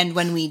 And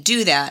when we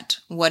do that,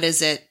 what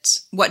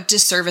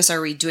disservice are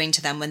we doing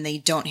to them when they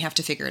don't have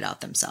to figure it out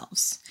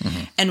themselves?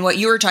 Mm-hmm. And what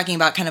you were talking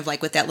about kind of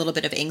like with that little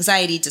bit of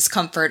anxiety,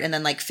 discomfort, and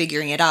then like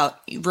figuring it out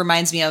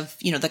reminds me of,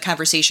 the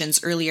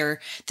conversations earlier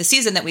this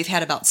season that we've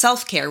had about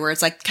self-care, where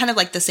it's like kind of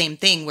like the same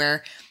thing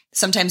where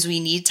sometimes we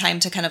need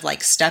time to kind of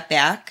like step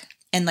back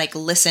and like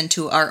listen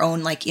to our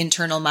own like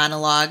internal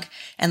monologue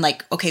and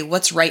like, okay,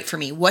 what's right for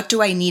me? What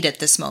do I need at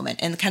this moment?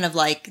 And kind of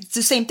like, it's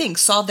the same thing,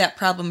 solve that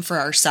problem for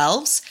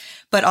ourselves,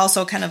 but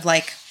also kind of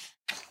like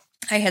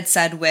I had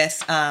said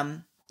with,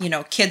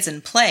 kids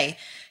in play,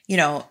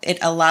 it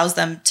allows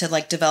them to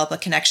like develop a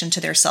connection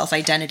to their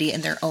self-identity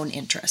and their own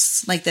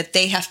interests, like that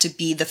they have to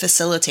be the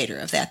facilitator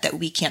of that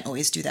we can't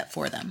always do that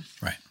for them.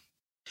 Right.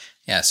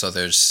 Yeah. So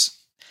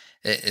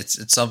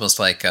it's almost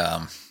like,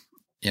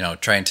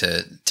 trying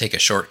to take a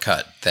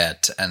shortcut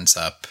that ends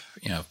up,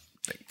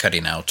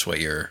 cutting out what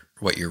you're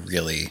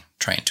really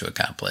trying to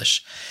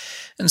accomplish.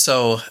 And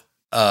so,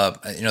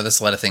 there's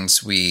a lot of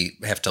things we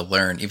have to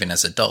learn even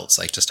as adults,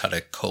 like just how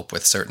to cope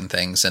with certain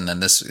things. And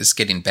then this is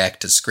getting back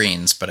to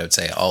screens, but I would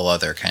say all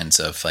other kinds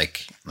of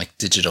like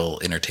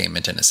digital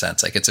entertainment in a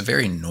sense. Like it's a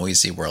very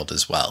noisy world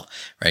as well,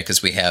 right?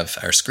 Because we have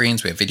our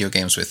screens, we have video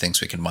games, we have things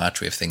we can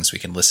watch, we have things we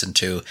can listen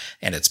to,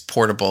 and it's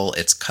portable,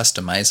 it's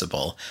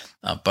customizable.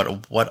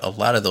 But what a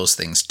lot of those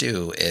things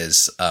do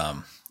is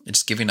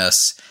it's giving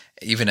us,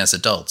 even as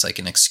adults, like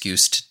an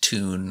excuse to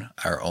tune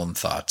our own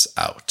thoughts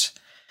out.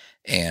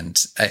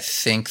 And I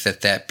think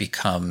that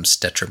becomes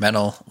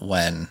detrimental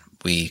when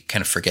we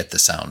kind of forget the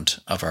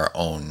sound of our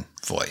own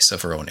voice,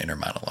 of our own inner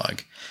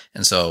monologue.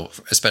 And so,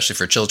 especially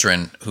for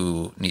children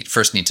who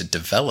first need to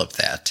develop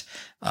that,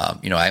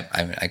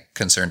 I'm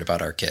concerned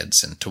about our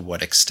kids and to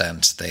what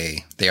extent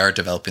they are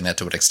developing that,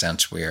 to what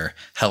extent we're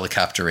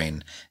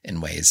helicoptering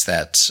in ways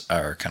that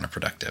are kind of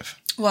productive.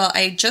 Well,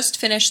 I just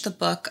finished the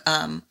book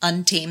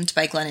Untamed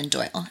by Glennon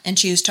Doyle, and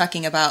she was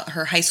talking about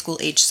her high school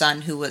age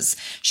son who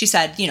she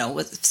said,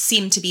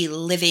 seemed to be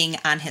living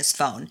on his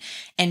phone.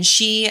 And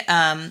she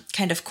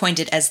kind of coined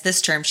it as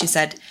this term. She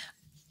said,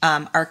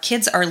 our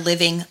kids are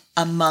living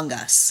among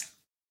us,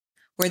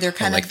 where they're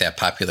kind of like that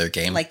popular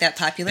game. Like that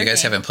popular game. You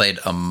guys haven't played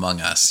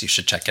Among Us. You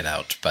should check it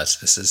out. But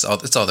it's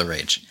all the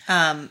rage.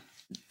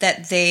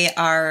 That they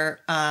are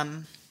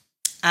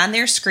on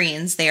their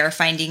screens, they are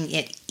finding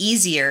it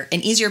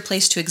an easier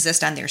place to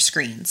exist on their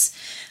screens,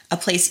 a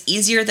place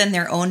easier than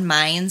their own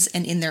minds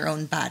and in their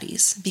own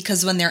bodies.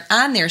 Because when they're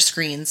on their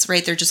screens,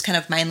 right, they're just kind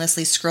of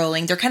mindlessly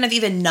scrolling. They're kind of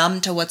even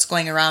numb to what's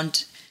going on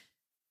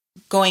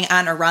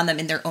around them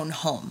in their own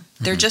home.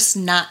 Mm-hmm. They're just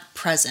not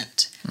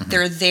present. Mm-hmm.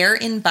 They're there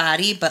in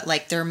body, but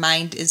like their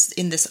mind is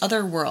in this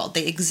other world.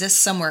 They exist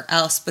somewhere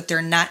else, but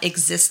they're not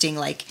existing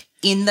like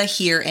in the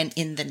here and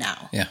in the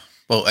now. Yeah.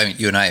 Well, I mean,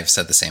 you and I have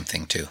said the same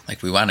thing too.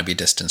 Like we want to be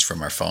distanced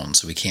from our phones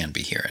so we can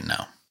be here and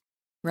now.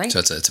 Right. So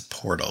it's a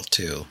portal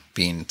to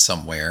being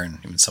somewhere and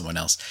even someone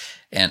else.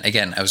 And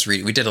again,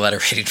 we did a lot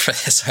of reading for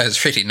this. I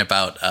was reading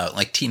about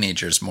like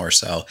teenagers more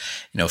so,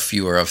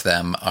 fewer of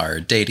them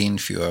are dating,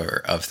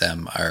 fewer of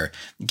them are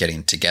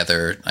getting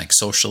together like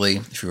socially,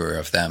 fewer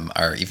of them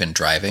are even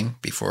driving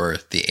before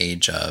the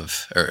age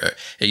of, or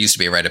it used to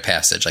be a rite of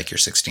passage, like your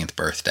 16th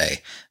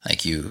birthday,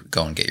 like you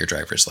go and get your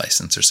driver's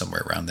license or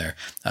somewhere around there.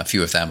 A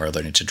few of them are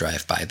learning to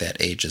drive by that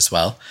age as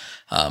well.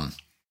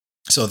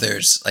 So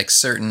there's like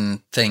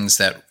certain things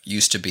that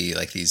used to be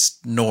like these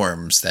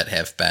norms that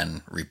have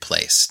been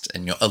replaced,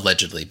 and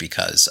allegedly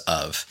because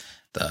of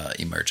the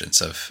emergence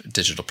of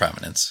digital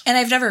prominence. And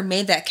I've never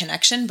made that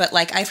connection, but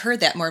like I've heard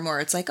that more and more.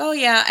 It's like, oh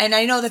yeah, and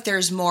I know that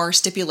there's more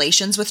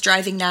stipulations with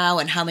driving now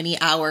and how many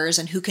hours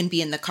and who can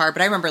be in the car.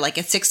 But I remember like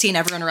at 16,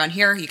 everyone around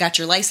here, you got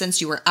your license,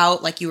 you were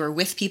out, like you were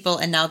with people,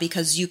 and now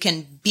because you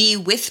can be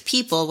with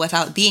people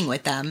without being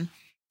with them,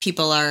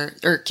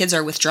 kids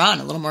are withdrawn,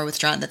 a little more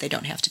withdrawn, that they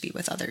don't have to be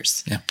with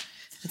others. Yeah.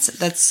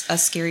 That's a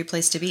scary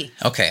place to be.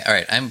 Okay. All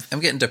right. I'm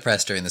getting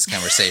depressed during this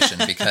conversation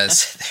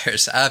because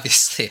there's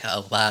obviously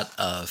a lot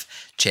of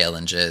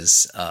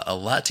challenges, a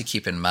lot to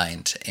keep in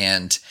mind.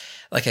 And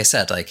like I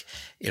said,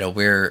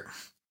 we're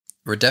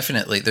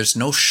definitely, there's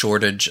no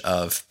shortage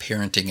of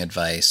parenting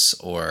advice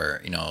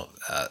or,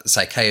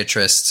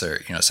 psychiatrists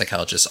or,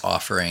 psychologists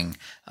offering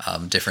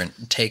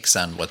different takes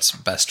on what's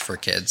best for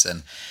kids.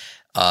 And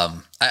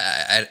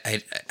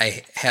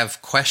I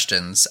have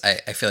questions.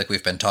 I feel like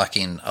we've been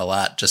talking a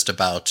lot just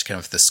about kind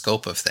of the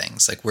scope of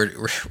things. Like where do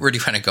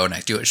you want to go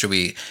next? Should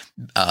we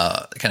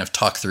kind of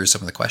talk through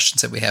some of the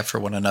questions that we have for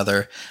one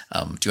another?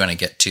 Do you want to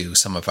get to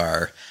some of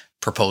our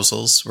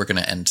proposals? We're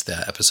going to end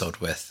the episode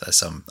with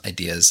some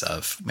ideas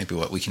of maybe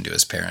what we can do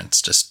as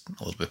parents just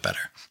a little bit better.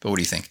 But what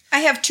do you think? I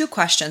have two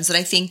questions that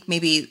I think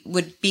maybe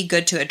would be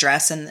good to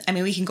address. And I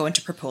mean, we can go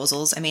into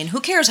proposals. I mean, who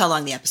cares how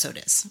long the episode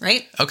is,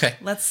 right? Okay.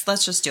 Let's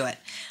just do it.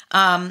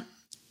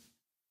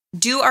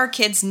 Do our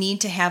kids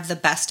need to have the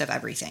best of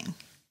everything?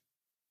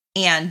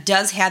 And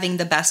does having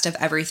the best of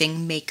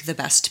everything make the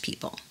best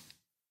people?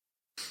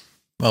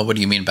 Well, what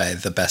do you mean by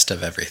the best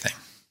of everything?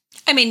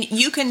 I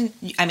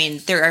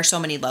mean, there are so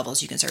many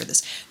levels you can start with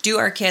this. Do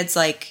our kids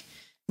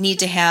need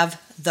to have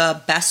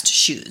the best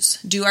shoes?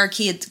 Do our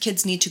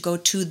kids need to go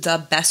to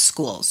the best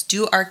schools?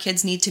 Do our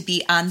kids need to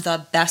be on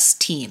the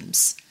best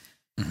teams?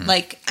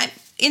 Mm-hmm.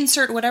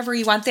 Insert whatever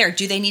you want there.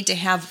 Do they need to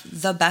have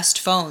the best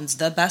phones,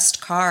 the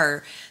best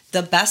car,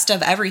 the best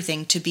of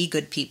everything to be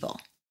good people?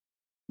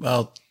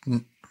 Well,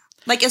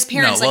 as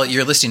parents, no. Well,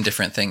 you're listing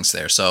different things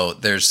there. So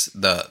there's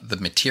the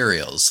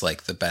materials,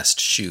 like the best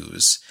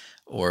shoes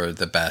or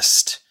the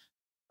best.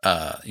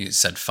 You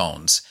said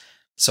phones.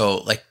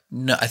 So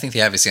no, I think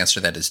the obvious answer to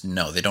that is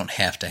no. They don't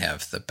have to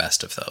have the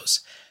best of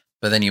those.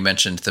 But then you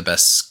mentioned the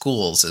best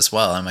schools as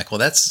well. I'm like, well,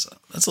 that's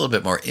a little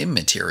bit more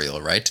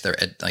immaterial, right? Their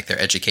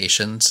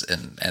educations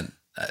and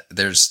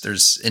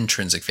there's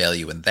intrinsic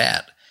value in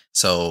that.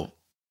 So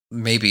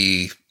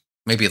maybe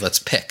let's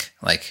pick.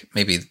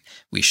 Maybe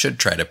we should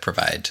try to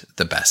provide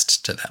the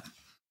best to them,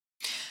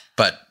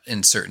 but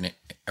in certain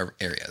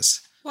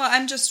areas. Well,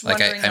 I'm just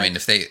wondering. I mean,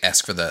 if they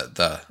ask for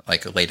the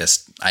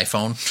latest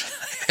iPhone,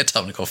 I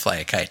tell them to go fly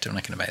a kite. I'm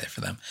not going to buy that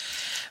for them.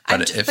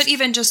 But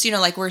even just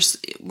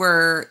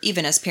we're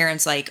even as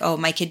parents, oh,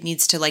 my kid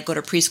needs to go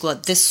to preschool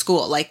at this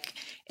school.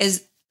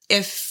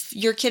 If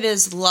your kid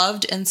is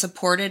loved and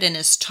supported and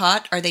is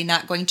taught, are they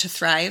not going to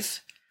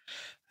thrive?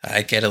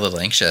 I get a little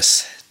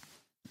anxious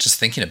just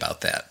thinking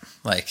about that.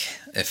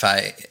 If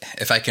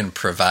I can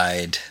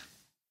provide.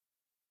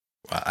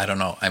 I don't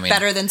know. I mean,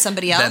 better than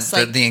somebody else.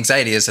 The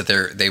anxiety is that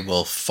they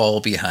will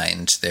fall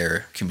behind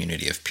their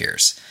community of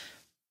peers.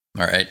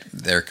 All right,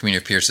 their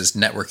community of peers is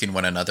networking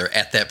one another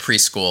at that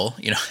preschool,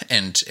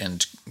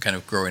 and kind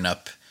of growing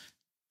up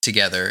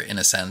together in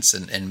a sense.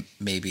 And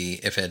maybe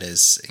if it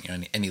is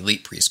an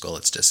elite preschool,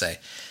 let's just say,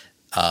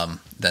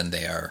 then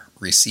they are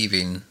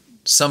receiving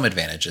some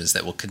advantages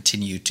that will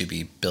continue to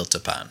be built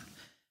upon.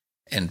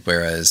 And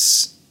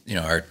whereas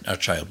our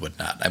child would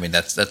not. I mean,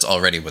 that's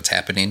already what's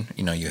happening.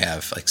 You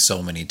have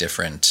so many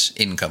different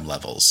income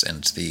levels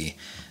and the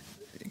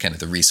kind of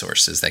the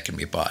resources that can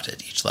be bought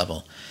at each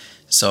level.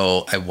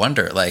 So I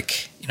wonder,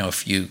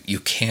 if you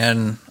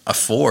can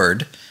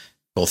afford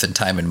both in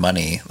time and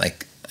money,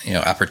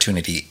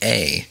 opportunity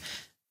A,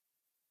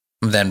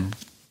 then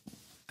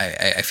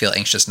I feel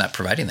anxious not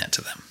providing that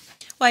to them.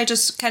 Well, I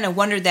just kind of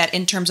wondered that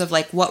in terms of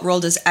what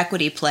role does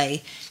equity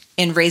play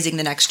in raising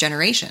the next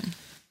generation?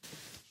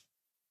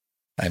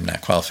 I'm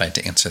not qualified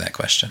to answer that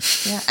question.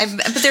 Yeah,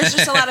 but there's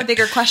just a lot of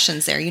bigger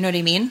questions there. You know what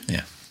I mean?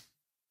 Yeah.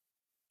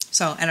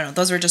 So I don't know.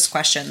 Those were just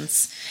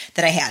questions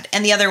that I had.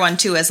 And the other one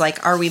too is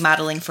are we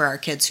modeling for our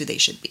kids who they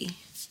should be?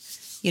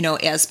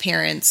 As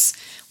parents,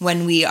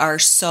 when we are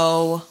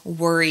so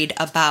worried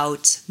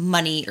about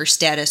money or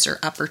status or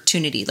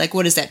opportunity,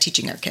 what is that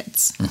teaching our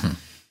kids? Mm-hmm.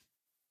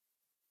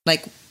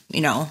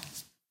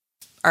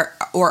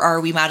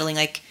 Are we modeling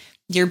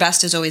your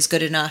best is always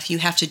good enough. You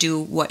have to do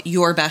what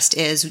your best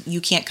is. You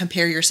can't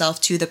compare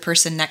yourself to the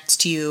person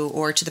next to you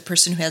or to the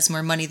person who has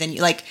more money than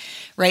you. Like,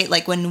 right?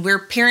 Like when we're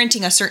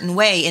parenting a certain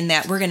way in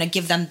that we're going to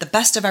give them the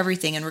best of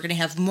everything and we're going to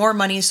have more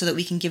money so that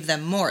we can give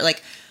them more.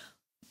 Like,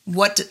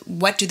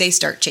 what do they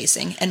start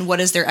chasing? And what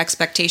is their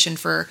expectation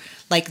for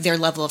like their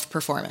level of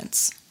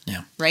performance?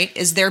 Yeah. Right?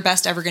 Is their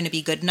best ever going to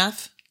be good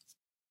enough?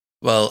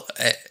 Well,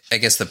 I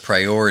guess the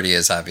priority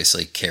is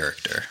obviously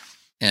character.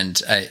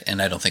 And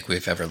I don't think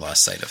we've ever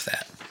lost sight of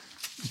that.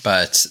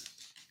 But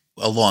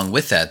along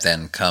with that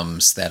then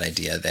comes that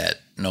idea that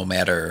no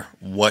matter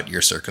what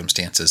your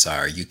circumstances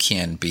are, you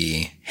can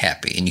be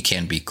happy and you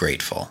can be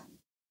grateful.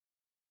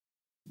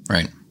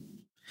 Right?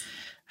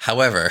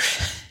 However,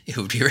 it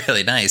would be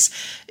really nice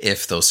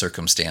if those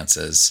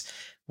circumstances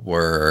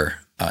were,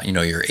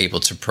 you're able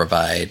to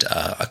provide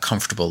a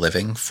comfortable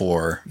living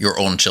for your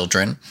own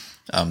children,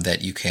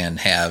 that you can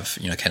have,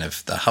 kind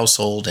of the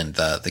household and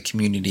the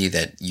community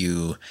that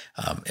you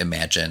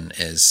imagine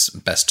is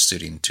best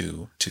suiting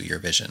to your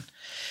vision.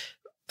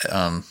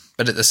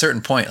 But at a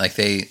certain point, like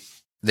they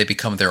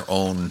become their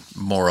own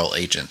moral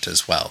agent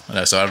as well.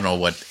 So I don't know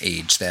what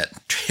age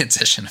that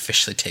transition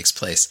officially takes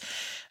place,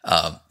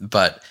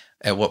 but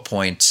at what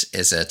point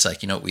is it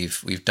like,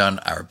 we've done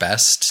our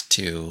best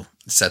to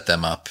set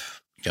them up,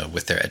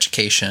 with their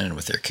education,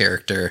 with their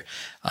character,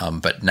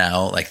 but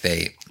now like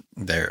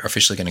they're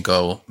officially going to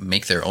go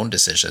make their own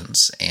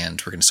decisions,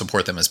 and we're going to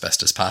support them as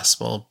best as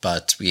possible.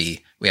 But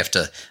we have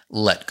to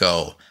let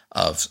go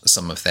of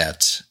some of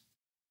that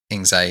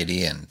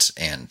anxiety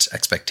and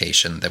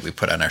expectation that we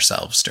put on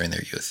ourselves during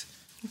their youth.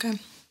 Okay.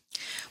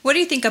 What do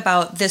you think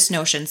about this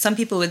notion? Some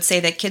people would say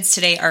that kids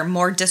today are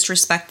more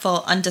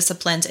disrespectful,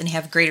 undisciplined, and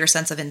have greater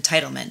sense of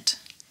entitlement.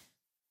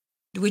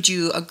 Would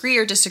you agree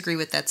or disagree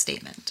with that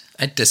statement?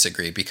 I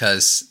disagree,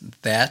 because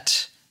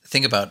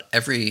think about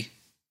every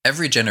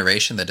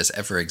generation that has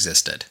ever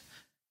existed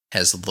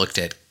has looked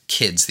at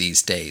kids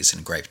these days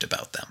and griped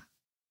about them.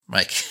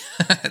 Like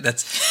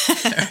that's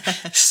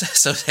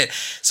so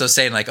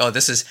saying like, oh,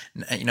 this is,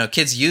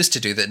 kids used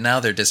to do that. Now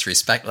they're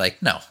disrespect. Like,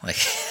 no, like,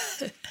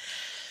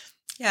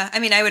 yeah, I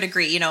mean, I would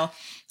agree,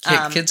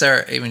 kids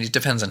are, it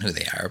depends on who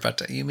they are,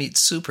 but you meet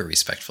super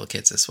respectful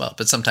kids as well.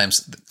 But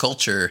sometimes the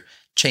culture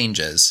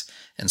changes.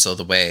 And so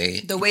the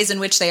ways in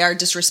which they are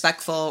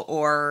disrespectful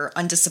or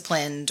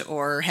undisciplined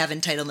or have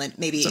entitlement,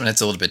 maybe something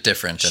that's a little bit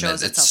different, and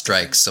it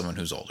strikes someone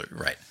who's older.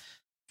 Right.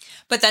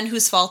 But then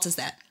whose fault is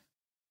that?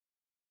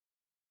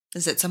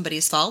 Is it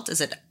somebody's fault? Is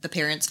it the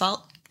parents'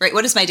 fault? Right.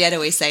 What does my dad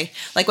always say?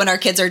 Like when our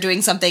kids are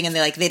doing something and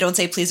they don't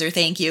say please or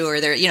thank you, or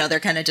they're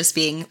kind of just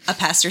being a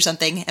pest or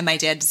something. And my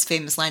dad's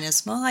famous line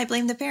is, well, I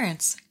blame the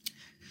parents.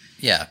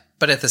 Yeah.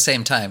 But at the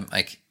same time,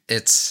 like,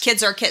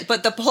 kids are kids,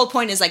 but the whole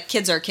point is like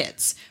kids are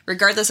kids,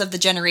 regardless of the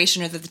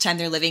generation or the time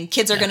they're living.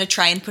 Kids are going to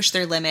try and push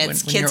their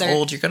limits. When you're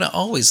old, you're going to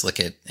always look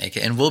at,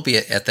 and we'll be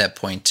at that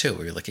point too,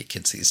 where you look at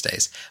kids these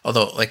days.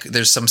 Although, like,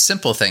 there's some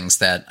simple things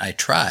that I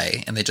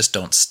try and they just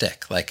don't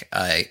stick. Like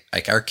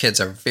our kids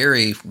are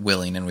very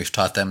willing, and we've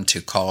taught them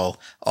to call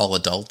all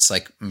adults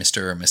like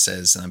Mr. or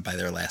Mrs. and then by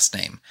their last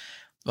name.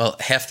 Well,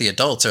 half the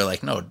adults are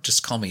like, no,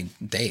 just call me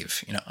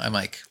Dave. I'm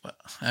like, well,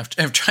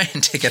 I'm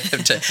trying to get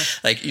them to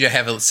like,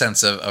 have a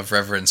sense of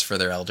reverence for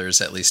their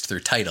elders, at least through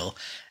title.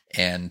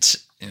 And,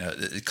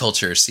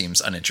 culture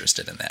seems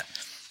uninterested in that.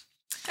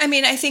 I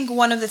mean, I think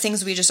one of the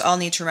things we just all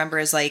need to remember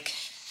is like,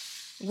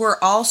 we're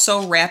all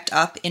so wrapped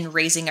up in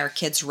raising our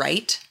kids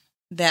right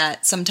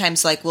that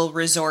sometimes like we'll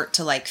resort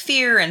to like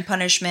fear and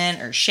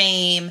punishment or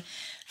shame.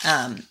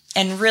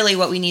 And really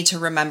what we need to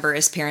remember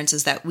as parents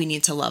is that we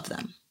need to love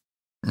them.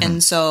 Mm-hmm.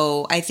 And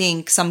so I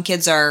think some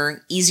kids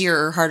are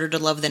easier or harder to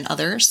love than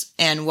others.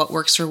 And what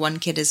works for one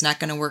kid is not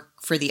going to work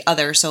for the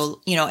other. So,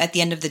 at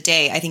the end of the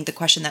day, I think the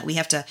question that we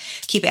have to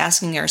keep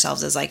asking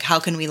ourselves is like, how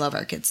can we love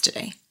our kids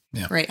today?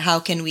 Yeah. Right? How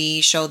can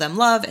we show them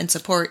love and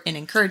support and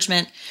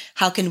encouragement?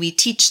 How can we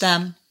teach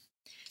them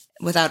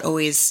without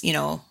always,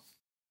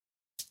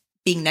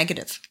 being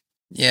negative?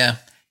 Yeah.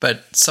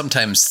 But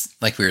sometimes,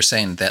 like we were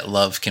saying, that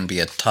love can be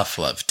a tough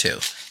love too.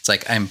 It's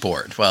like, I'm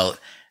bored. Well,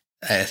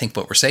 I think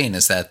what we're saying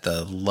is that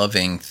the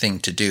loving thing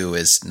to do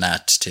is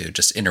not to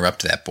just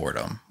interrupt that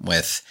boredom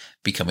with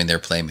becoming their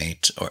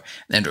playmate, or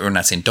we're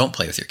not saying don't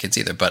play with your kids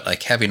either, but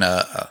like having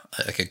a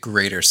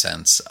greater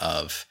sense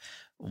of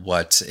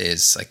what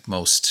is like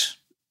most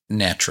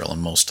natural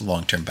and most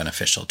long-term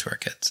beneficial to our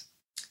kids.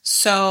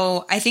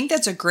 So I think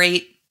that's a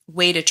great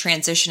way to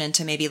transition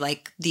into maybe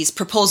like these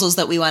proposals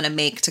that we want to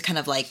make to kind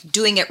of like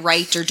doing it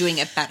right or doing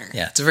it better.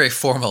 Yeah, it's a very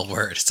formal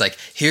word. It's like,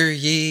 hear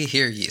ye,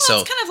 hear ye. Well, so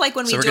it's kind of like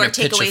when we do our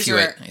takeaways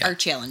or our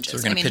challenges. So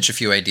we're going to pitch a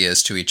few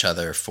ideas to each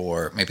other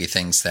for maybe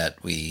things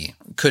that we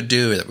could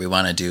do or that we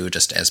want to do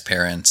just as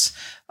parents,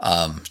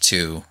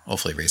 to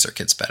hopefully raise our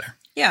kids better.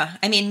 Yeah.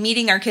 I mean,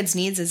 meeting our kids'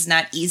 needs is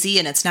not easy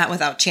and it's not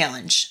without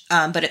challenge,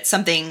 but it's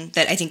something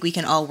that I think we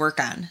can all work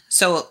on.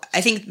 So I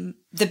think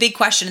the big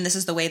question, and this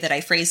is the way that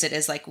I phrased it,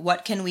 is like,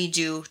 what can we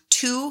do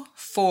to,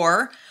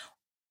 for,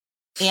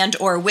 and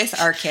or with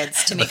our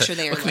kids to make sure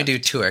they are What can we do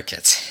to our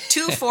kids?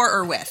 To, for,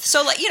 or with.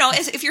 So, like,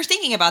 if you're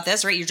thinking about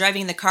this, right, you're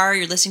driving in the car,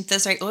 you're listening to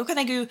this, right, what can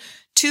I do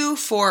to,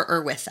 for,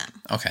 or with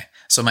them? Okay.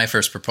 So my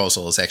first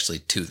proposal is actually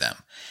to them.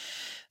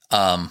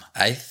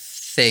 I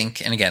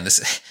think, and again,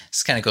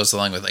 this kind of goes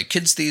along with like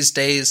kids these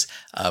days,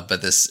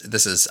 but this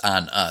is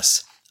on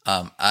us.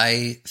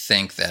 I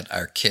think that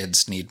our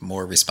kids need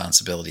more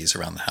responsibilities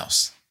around the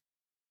house.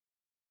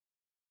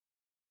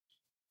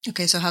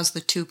 Okay, so how's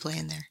the to play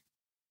in there?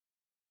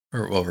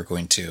 We're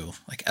going to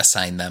like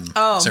assign them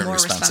certain more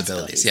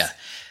responsibilities. Yeah.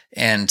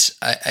 And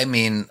I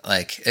mean,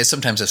 like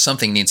sometimes if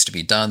something needs to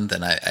be done,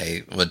 then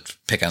I would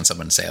pick on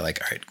someone and say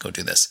like, all right, go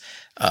do this.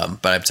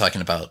 But I'm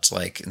talking about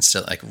like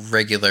instead like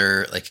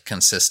regular, like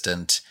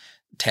consistent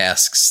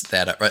tasks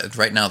that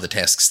right now the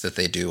tasks that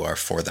they do are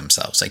for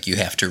themselves. Like you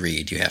have to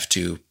read, you have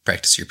to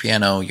practice your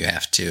piano, you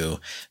have to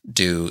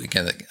do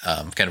kind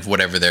of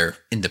whatever they're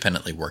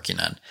independently working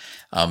on.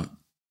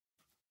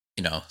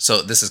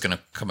 So this is going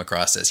to come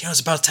across as, it's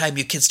about time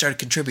you kids started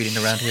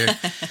contributing around here.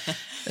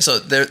 So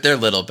they're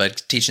little,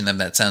 but teaching them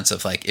that sense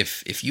of like,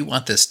 if you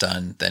want this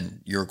done,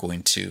 then you're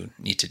going to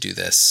need to do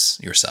this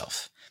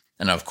yourself.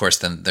 And of course,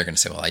 then they're going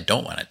to say, well, I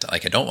don't want it. I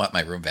don't want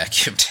my room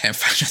vacuumed. I'm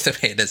fine with the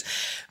way it is.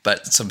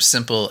 But some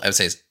simple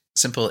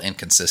and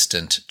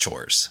consistent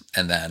chores.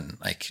 And then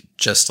like,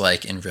 just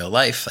like in real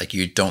life, like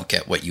you don't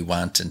get what you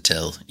want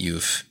until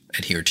you've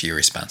adhered to your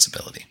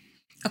responsibility.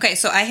 Okay,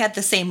 so I had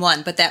the same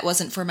one, but that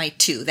wasn't for my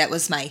to. That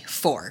was my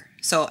for.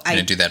 So I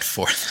didn't do that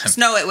for them.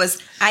 No, it was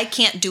I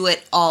can't do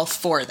it all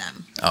for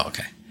them. Oh,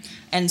 okay.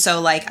 And so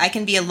like I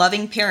can be a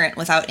loving parent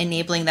without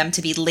enabling them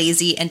to be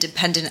lazy and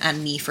dependent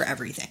on me for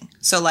everything.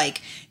 So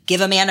like give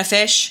a man a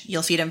fish,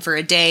 you'll feed him for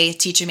a day.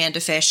 Teach a man to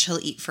fish, he'll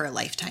eat for a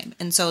lifetime.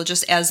 And so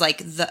just as like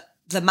the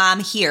mom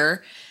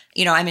here,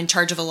 I'm in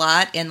charge of a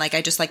lot, and like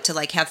I just like to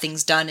like have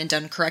things done and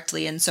done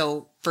correctly. And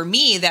so for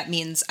me, that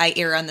means I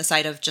err on the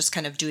side of just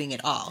kind of doing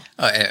it all.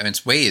 Oh, I mean,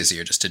 it's way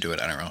easier just to do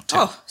it on our own, too.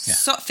 Oh, yeah.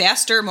 So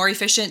faster, more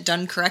efficient,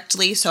 done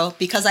correctly. So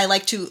because I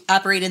like to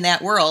operate in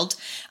that world,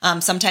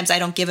 sometimes I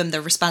don't give them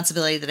the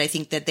responsibility that I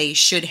think that they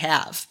should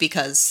have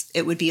because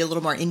it would be a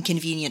little more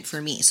inconvenient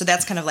for me. So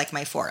that's kind of like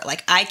my for.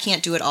 Like I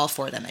can't do it all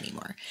for them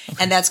anymore.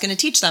 Okay. And that's going to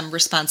teach them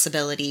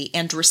responsibility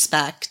and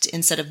respect.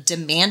 Instead of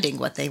demanding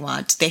what they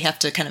want, they have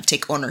to kind of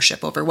take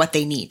ownership over what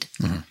they need.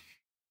 Mm-hmm.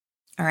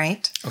 All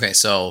right. Okay,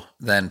 so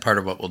then part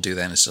of what we'll do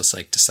then is just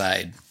like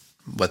decide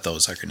what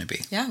those are going to be.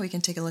 Yeah, we can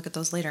take a look at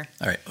those later.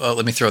 All right. Well,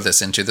 let me throw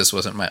this into, this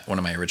wasn't one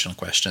of my original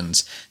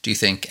questions. Do you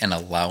think an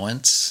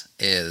allowance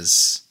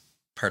is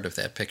part of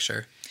that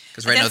picture?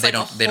 Because right now they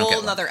don't get one. That's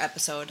a whole other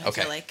episode.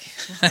 Okay. I feel like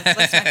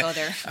let's not go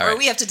there. Or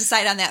we have to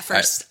decide on that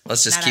first. Right.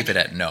 Let's just keep it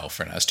at no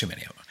for now. It's too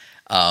many of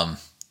them.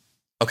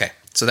 Okay.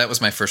 So that was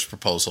my first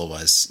proposal,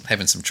 was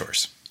having some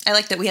chores. I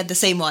like that we had the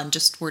same one,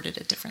 just worded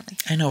it differently.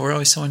 I know, we're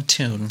always so in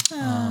tune.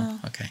 Oh,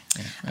 okay.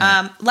 Yeah,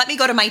 right. Let me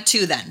go to my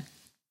to then.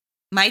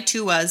 My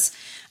to was,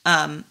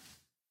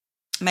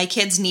 my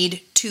kids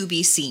need to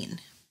be seen.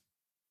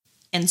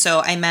 And so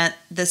I meant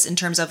this in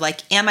terms of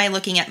like, am I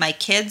looking at my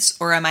kids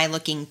or am I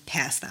looking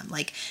past them?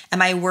 Like,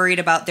 am I worried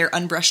about their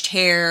unbrushed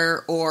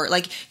hair, or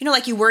like,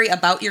 like you worry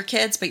about your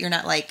kids, but you're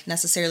not like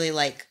necessarily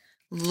like,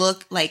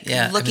 looking.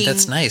 I mean,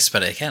 that's nice,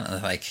 but again,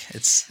 like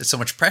it's so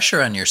much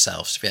pressure on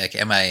yourself to be like,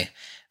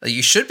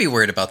 you should be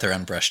worried about their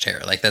unbrushed hair.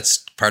 Like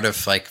that's part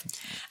of like.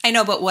 I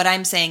know, but what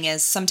I'm saying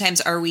is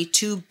sometimes are we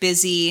too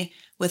busy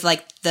with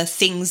like the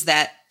things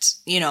that,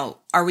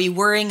 are we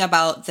worrying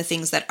about the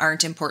things that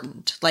aren't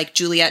important? Like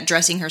Juliet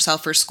dressing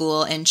herself for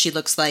school and she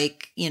looks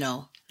like,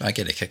 I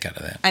get a kick out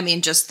of that. I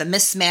mean, just the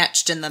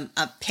mismatched and the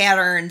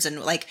patterns,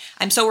 and like,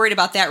 I'm so worried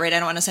about that, right? I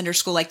don't want to send her to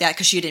school like that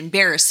because she'd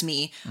embarrass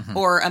me. Mm-hmm.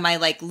 Or am I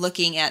like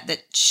looking at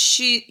that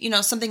she,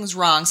 something's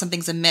wrong,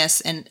 something's amiss,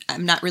 and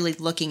I'm not really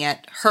looking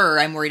at her.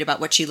 I'm worried about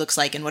what she looks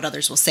like and what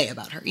others will say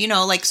about her,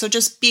 so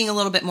just being a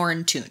little bit more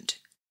in tuned.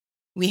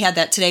 We had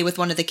that today with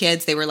one of the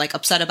kids. They were like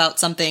upset about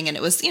something, and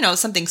it was,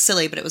 something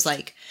silly, but it was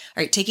like,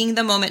 all right, taking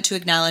the moment to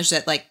acknowledge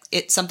that like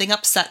something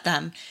upset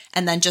them,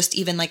 and then just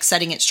even like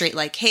setting it straight,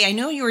 like, hey, I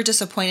know you were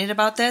disappointed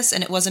about this,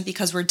 and it wasn't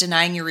because we're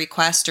denying your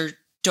request or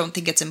don't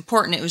think it's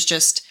important. It was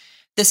just,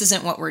 this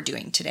isn't what we're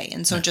doing today.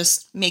 And so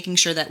just making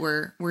sure that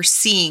we're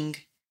seeing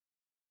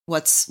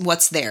what's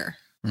there,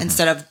 mm-hmm.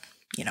 instead of,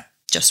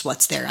 just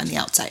what's there on the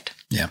outside.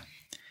 Yeah.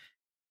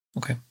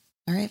 Okay.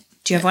 All right.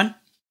 Do you have one?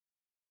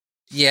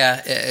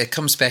 Yeah, it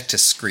comes back to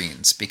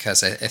screens,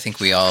 because I think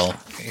we all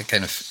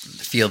kind of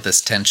feel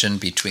this tension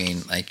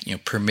between like,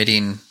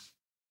 permitting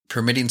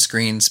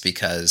screens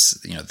because,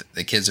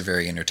 the kids are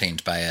very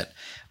entertained by it,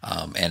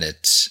 and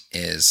it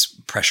is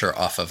pressure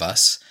off of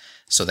us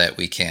so that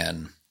we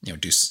can,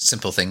 do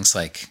simple things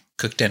like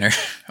cook dinner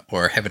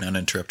or have an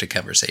uninterrupted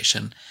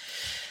conversation.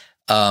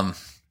 And,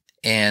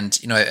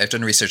 I've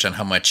done research on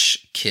how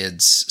much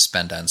kids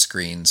spend on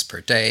screens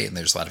per day, and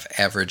there's a lot of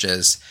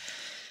averages.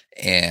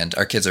 And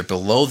our kids are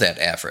below that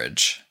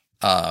average.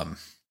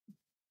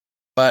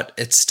 But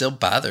it still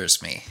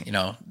bothers me.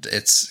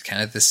 It's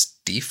kind of this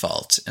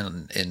default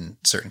in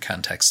certain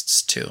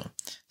contexts too.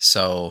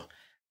 So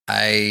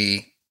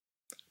I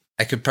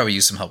I could probably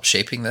use some help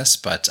shaping this,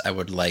 but I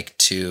would like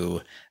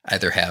to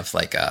either have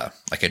like a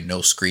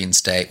no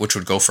screens day, which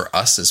would go for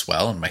us as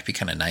well and might be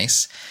kind of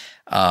nice,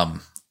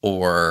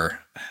 or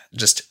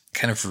just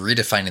kind of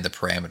redefining the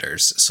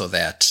parameters so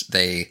that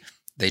they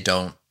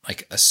don't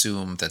like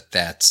assume that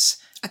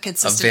that's a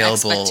consistent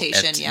available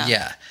expectation.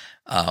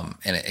 And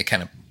it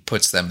kind of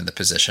puts them in the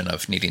position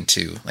of needing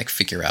to like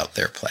figure out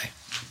their play.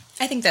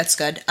 I think that's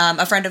good.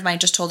 A friend of mine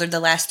just told her the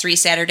last 3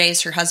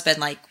 Saturdays, her husband,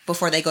 like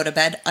before they go to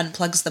bed,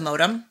 unplugs the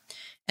modem.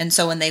 And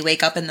so when they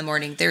wake up in the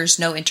morning, there's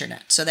no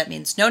internet. So that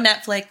means no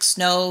Netflix,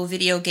 no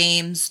video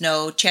games,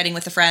 no chatting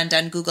with a friend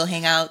on Google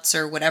Hangouts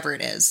or whatever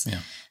it is. Yeah.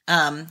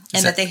 And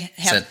that they have.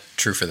 Is that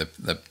true for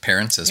the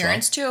parents as well?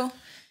 Parents too.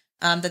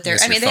 That they're.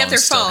 I mean, they have their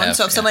phone,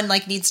 so if someone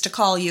like needs to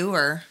call you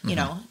or you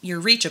know you're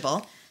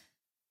reachable.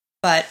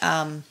 But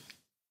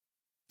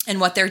and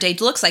what their day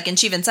looks like, and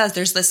she even says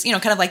there's this, you know,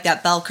 kind of like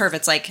that bell curve.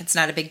 It's like it's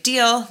not a big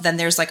deal. Then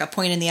there's like a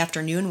point in the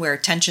afternoon where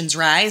tensions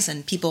rise,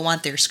 and people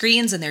want their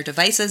screens and their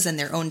devices and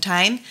their own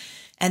time,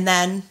 and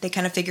then they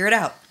kind of figure it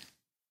out.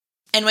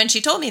 And when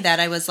she told me that,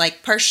 I was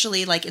like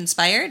partially like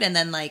inspired, and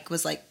then like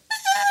was like,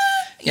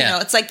 you know,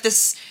 it's like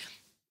this.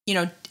 You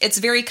know, it's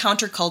very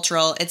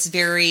countercultural. It's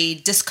very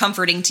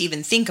discomforting to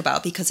even think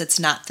about because it's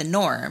not the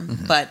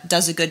norm. But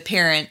does a good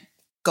parent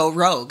go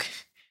rogue?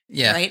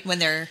 Yeah. Right? When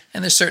they're...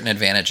 And there's certain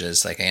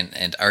advantages, like,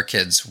 and our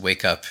kids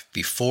wake up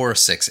before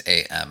 6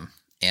 a.m.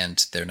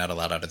 and they're not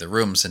allowed out of their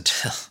rooms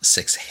until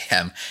 6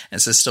 a.m.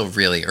 And so it's still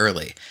really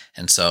early.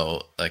 And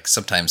so, like,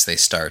 sometimes they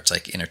start,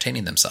 like,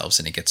 entertaining themselves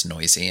and it gets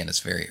noisy and it's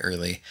very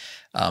early.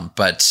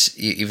 But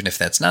even if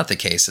that's not the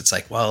case, it's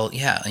like, well,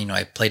 yeah, you know,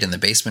 I played in the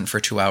basement for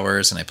 2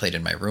 hours and I played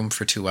in my room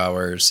for 2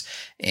 hours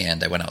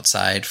and I went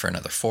outside for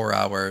another 4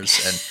 hours.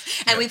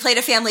 And and we played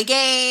a family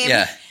game.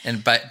 Yeah.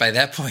 And by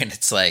that point,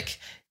 it's like,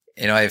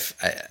 you know,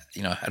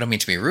 I don't mean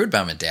to be rude,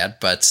 Mom and Dad,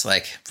 but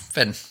like I've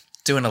been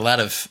doing a lot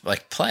of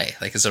like play.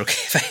 Like, is it okay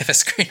if I have a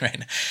screen right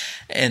now?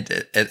 And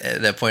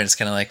at that point, it's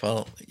kind of like,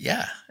 well,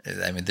 yeah.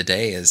 I mean, the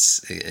day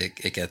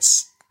it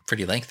gets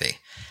pretty lengthy.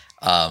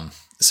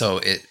 So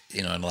it,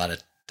 you know, and a lot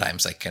of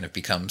times like kind of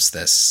becomes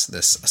this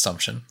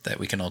assumption that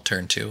we can all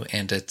turn to,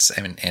 and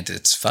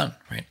it's fun,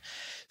 right?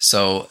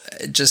 So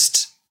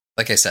just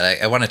like I said,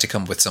 I wanted to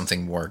come with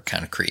something more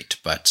concrete,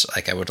 but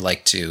like I would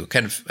like to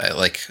kind of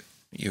like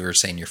you were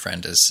saying, your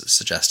friend has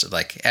suggested,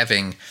 like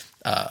having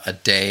a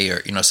day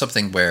or, you know,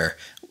 something where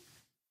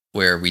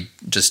we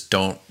just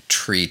don't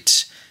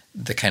treat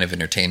the kind of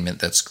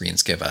entertainment that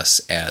screens give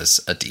us as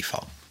a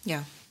default.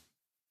 Yeah.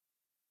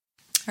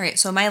 All right,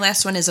 so my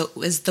last one is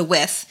the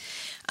with,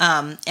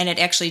 and it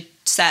actually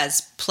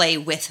says play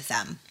with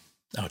them.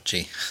 Oh,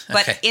 gee.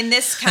 But okay. in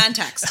this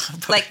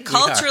context, like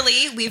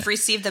culturally, we've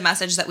received the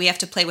message that we have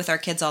to play with our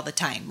kids all the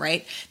time,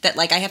 right? That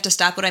like I have to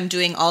stop what I'm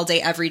doing all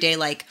day, every day.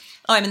 Like,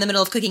 oh, I'm in the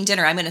middle of cooking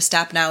dinner. I'm going to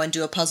stop now and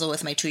do a puzzle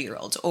with my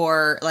 2-year-old.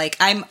 Or like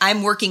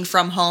I'm working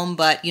from home,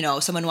 but you know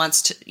someone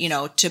wants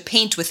to to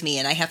paint with me,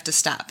 and I have to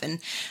stop. And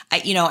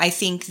I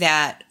think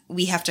that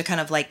we have to kind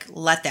of like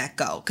let that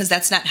go because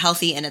that's not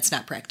healthy and it's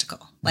not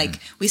practical. Like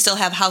we still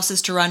have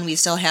houses to run. We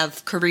still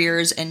have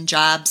careers and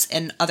jobs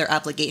and other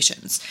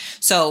obligations.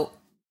 So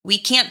we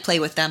can't play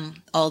with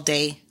them all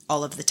day,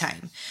 all of the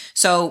time.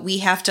 So we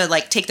have to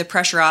like take the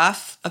pressure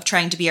off of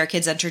trying to be our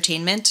kids'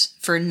 entertainment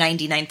for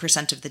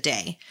 99% of the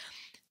day.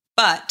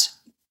 But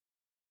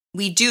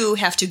we do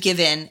have to give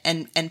in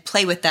and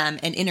play with them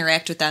and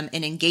interact with them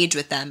and engage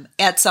with them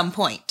at some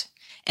point.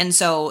 And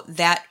so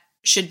that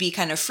should be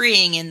kind of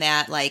freeing in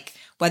that, like,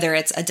 whether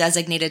it's a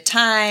designated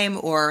time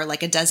or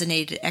like a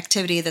designated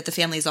activity that the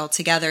family is all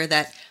together,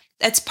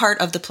 that's part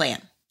of the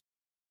plan.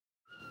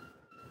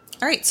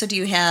 All right. So do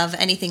you have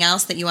anything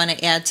else that you want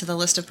to add to the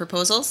list of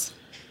proposals?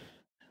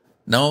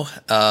 No.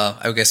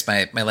 I guess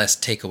my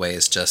last takeaway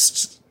is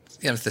just,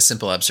 the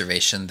simple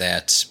observation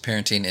that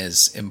parenting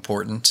is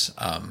important,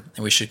 and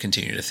we should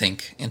continue to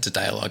think into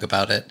dialogue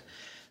about it.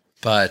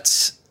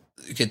 But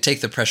we could take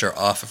the pressure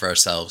off of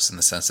ourselves in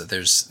the sense that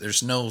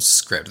there's no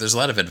script. There's a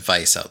lot of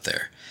advice out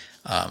there,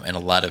 and a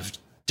lot of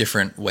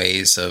different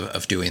ways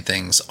of doing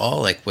things,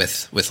 all like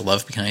with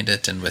love behind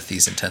it and with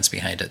these intents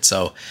behind it.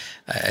 So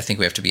I think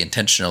we have to be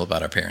intentional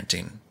about our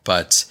parenting,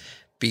 but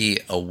be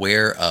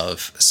aware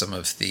of some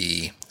of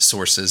the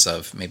sources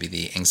of maybe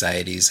the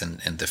anxieties and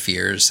the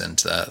fears and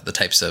the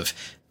types of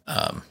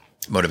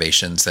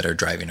motivations that are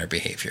driving our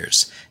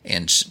behaviors,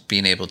 and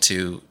being able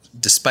to,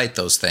 despite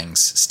those things,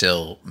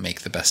 still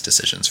make the best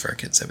decisions for our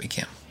kids that we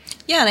can.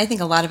 Yeah, and I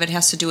think a lot of it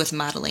has to do with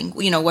modeling.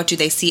 What do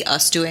they see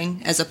us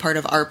doing as a part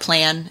of our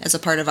plan, as a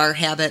part of our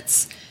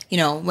habits?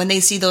 When they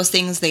see those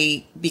things,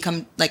 they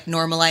become like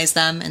normalize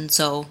them. And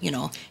so,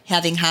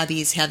 having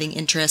hobbies, having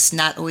interests,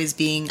 not always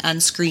being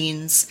on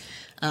screens,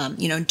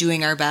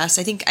 doing our best.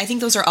 I think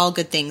those are all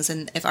good things.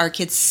 And if our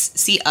kids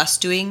see us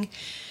doing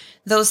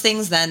those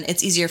things, then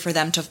it's easier for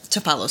them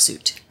to follow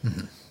suit.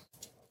 Mm-hmm.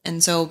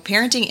 And so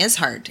parenting is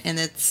hard, and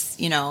it's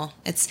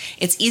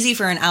easy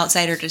for an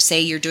outsider to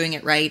say you're doing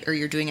it right or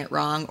you're doing it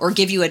wrong, or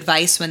give you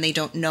advice when they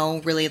don't know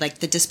really like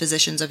the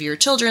dispositions of your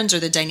children's or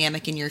the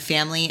dynamic in your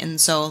family. And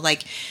so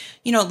like,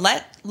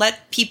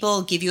 let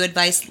people give you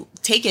advice,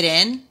 take it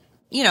in,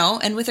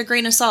 and with a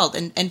grain of salt,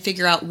 and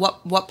figure out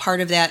what part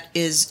of that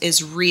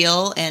is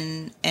real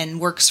and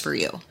works for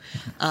you.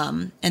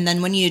 And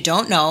then when you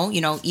don't know,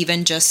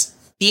 even just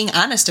being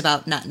honest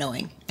about not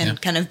knowing and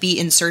kind of be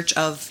in search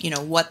of,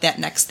 what that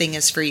next thing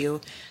is for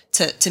you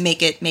to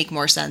make it make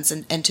more sense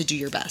and to do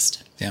your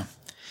best. Yeah.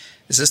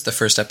 Is this the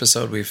first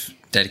episode we've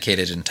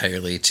dedicated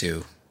entirely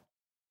to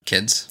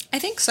kids? I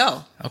think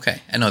so.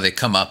 Okay. I know they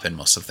come up in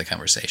most of the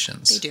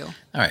conversations. They do. All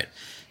right.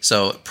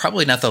 So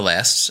probably not the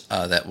last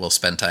that we'll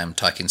spend time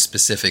talking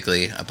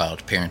specifically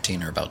about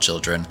parenting or about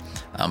children,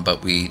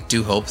 but we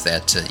do hope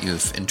that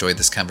you've enjoyed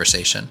this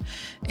conversation.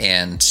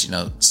 And,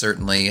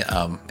 certainly,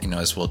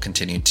 as we'll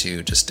continue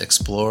to just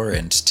explore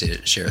and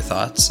to share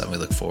thoughts, we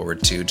look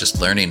forward to just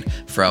learning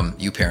from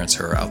you parents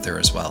who are out there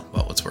as well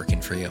about what's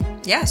working for you.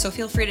 Yeah, so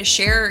feel free to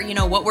share,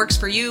 what works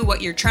for you,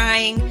 what you're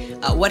trying,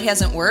 what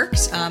hasn't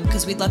worked,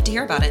 because we'd love to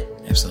hear about it.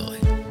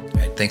 Absolutely. All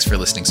right. Thanks for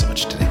listening so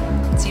much today.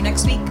 See you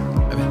next week.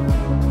 Bye-bye.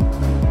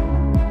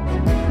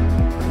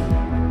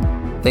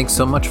 Thanks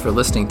so much for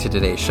listening to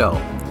today's show.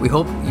 We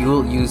hope you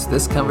will use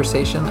this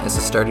conversation as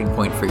a starting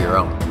point for your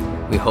own.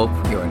 We hope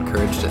you're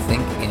encouraged to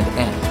think and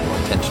act more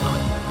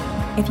intentionally.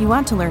 If you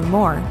want to learn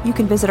more, you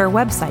can visit our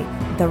website,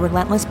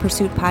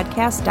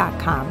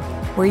 therelentlesspursuitpodcast.com,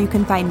 where you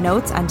can find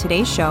notes on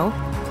today's show,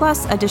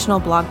 plus additional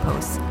blog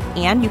posts,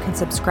 and you can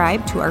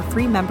subscribe to our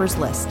free members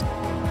list.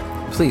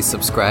 Please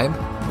subscribe,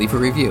 leave a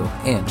review,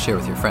 and share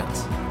with your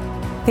friends.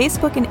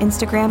 Facebook and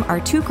Instagram are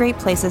two great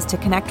places to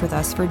connect with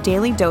us for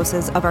daily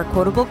doses of our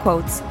quotable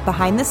quotes,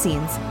 behind the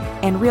scenes,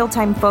 and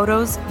real-time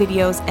photos,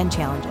 videos, and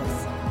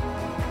challenges.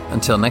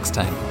 Until next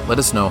time, let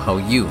us know how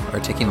you are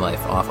taking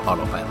life off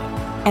autopilot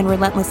and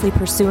relentlessly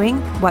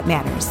pursuing what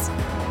matters.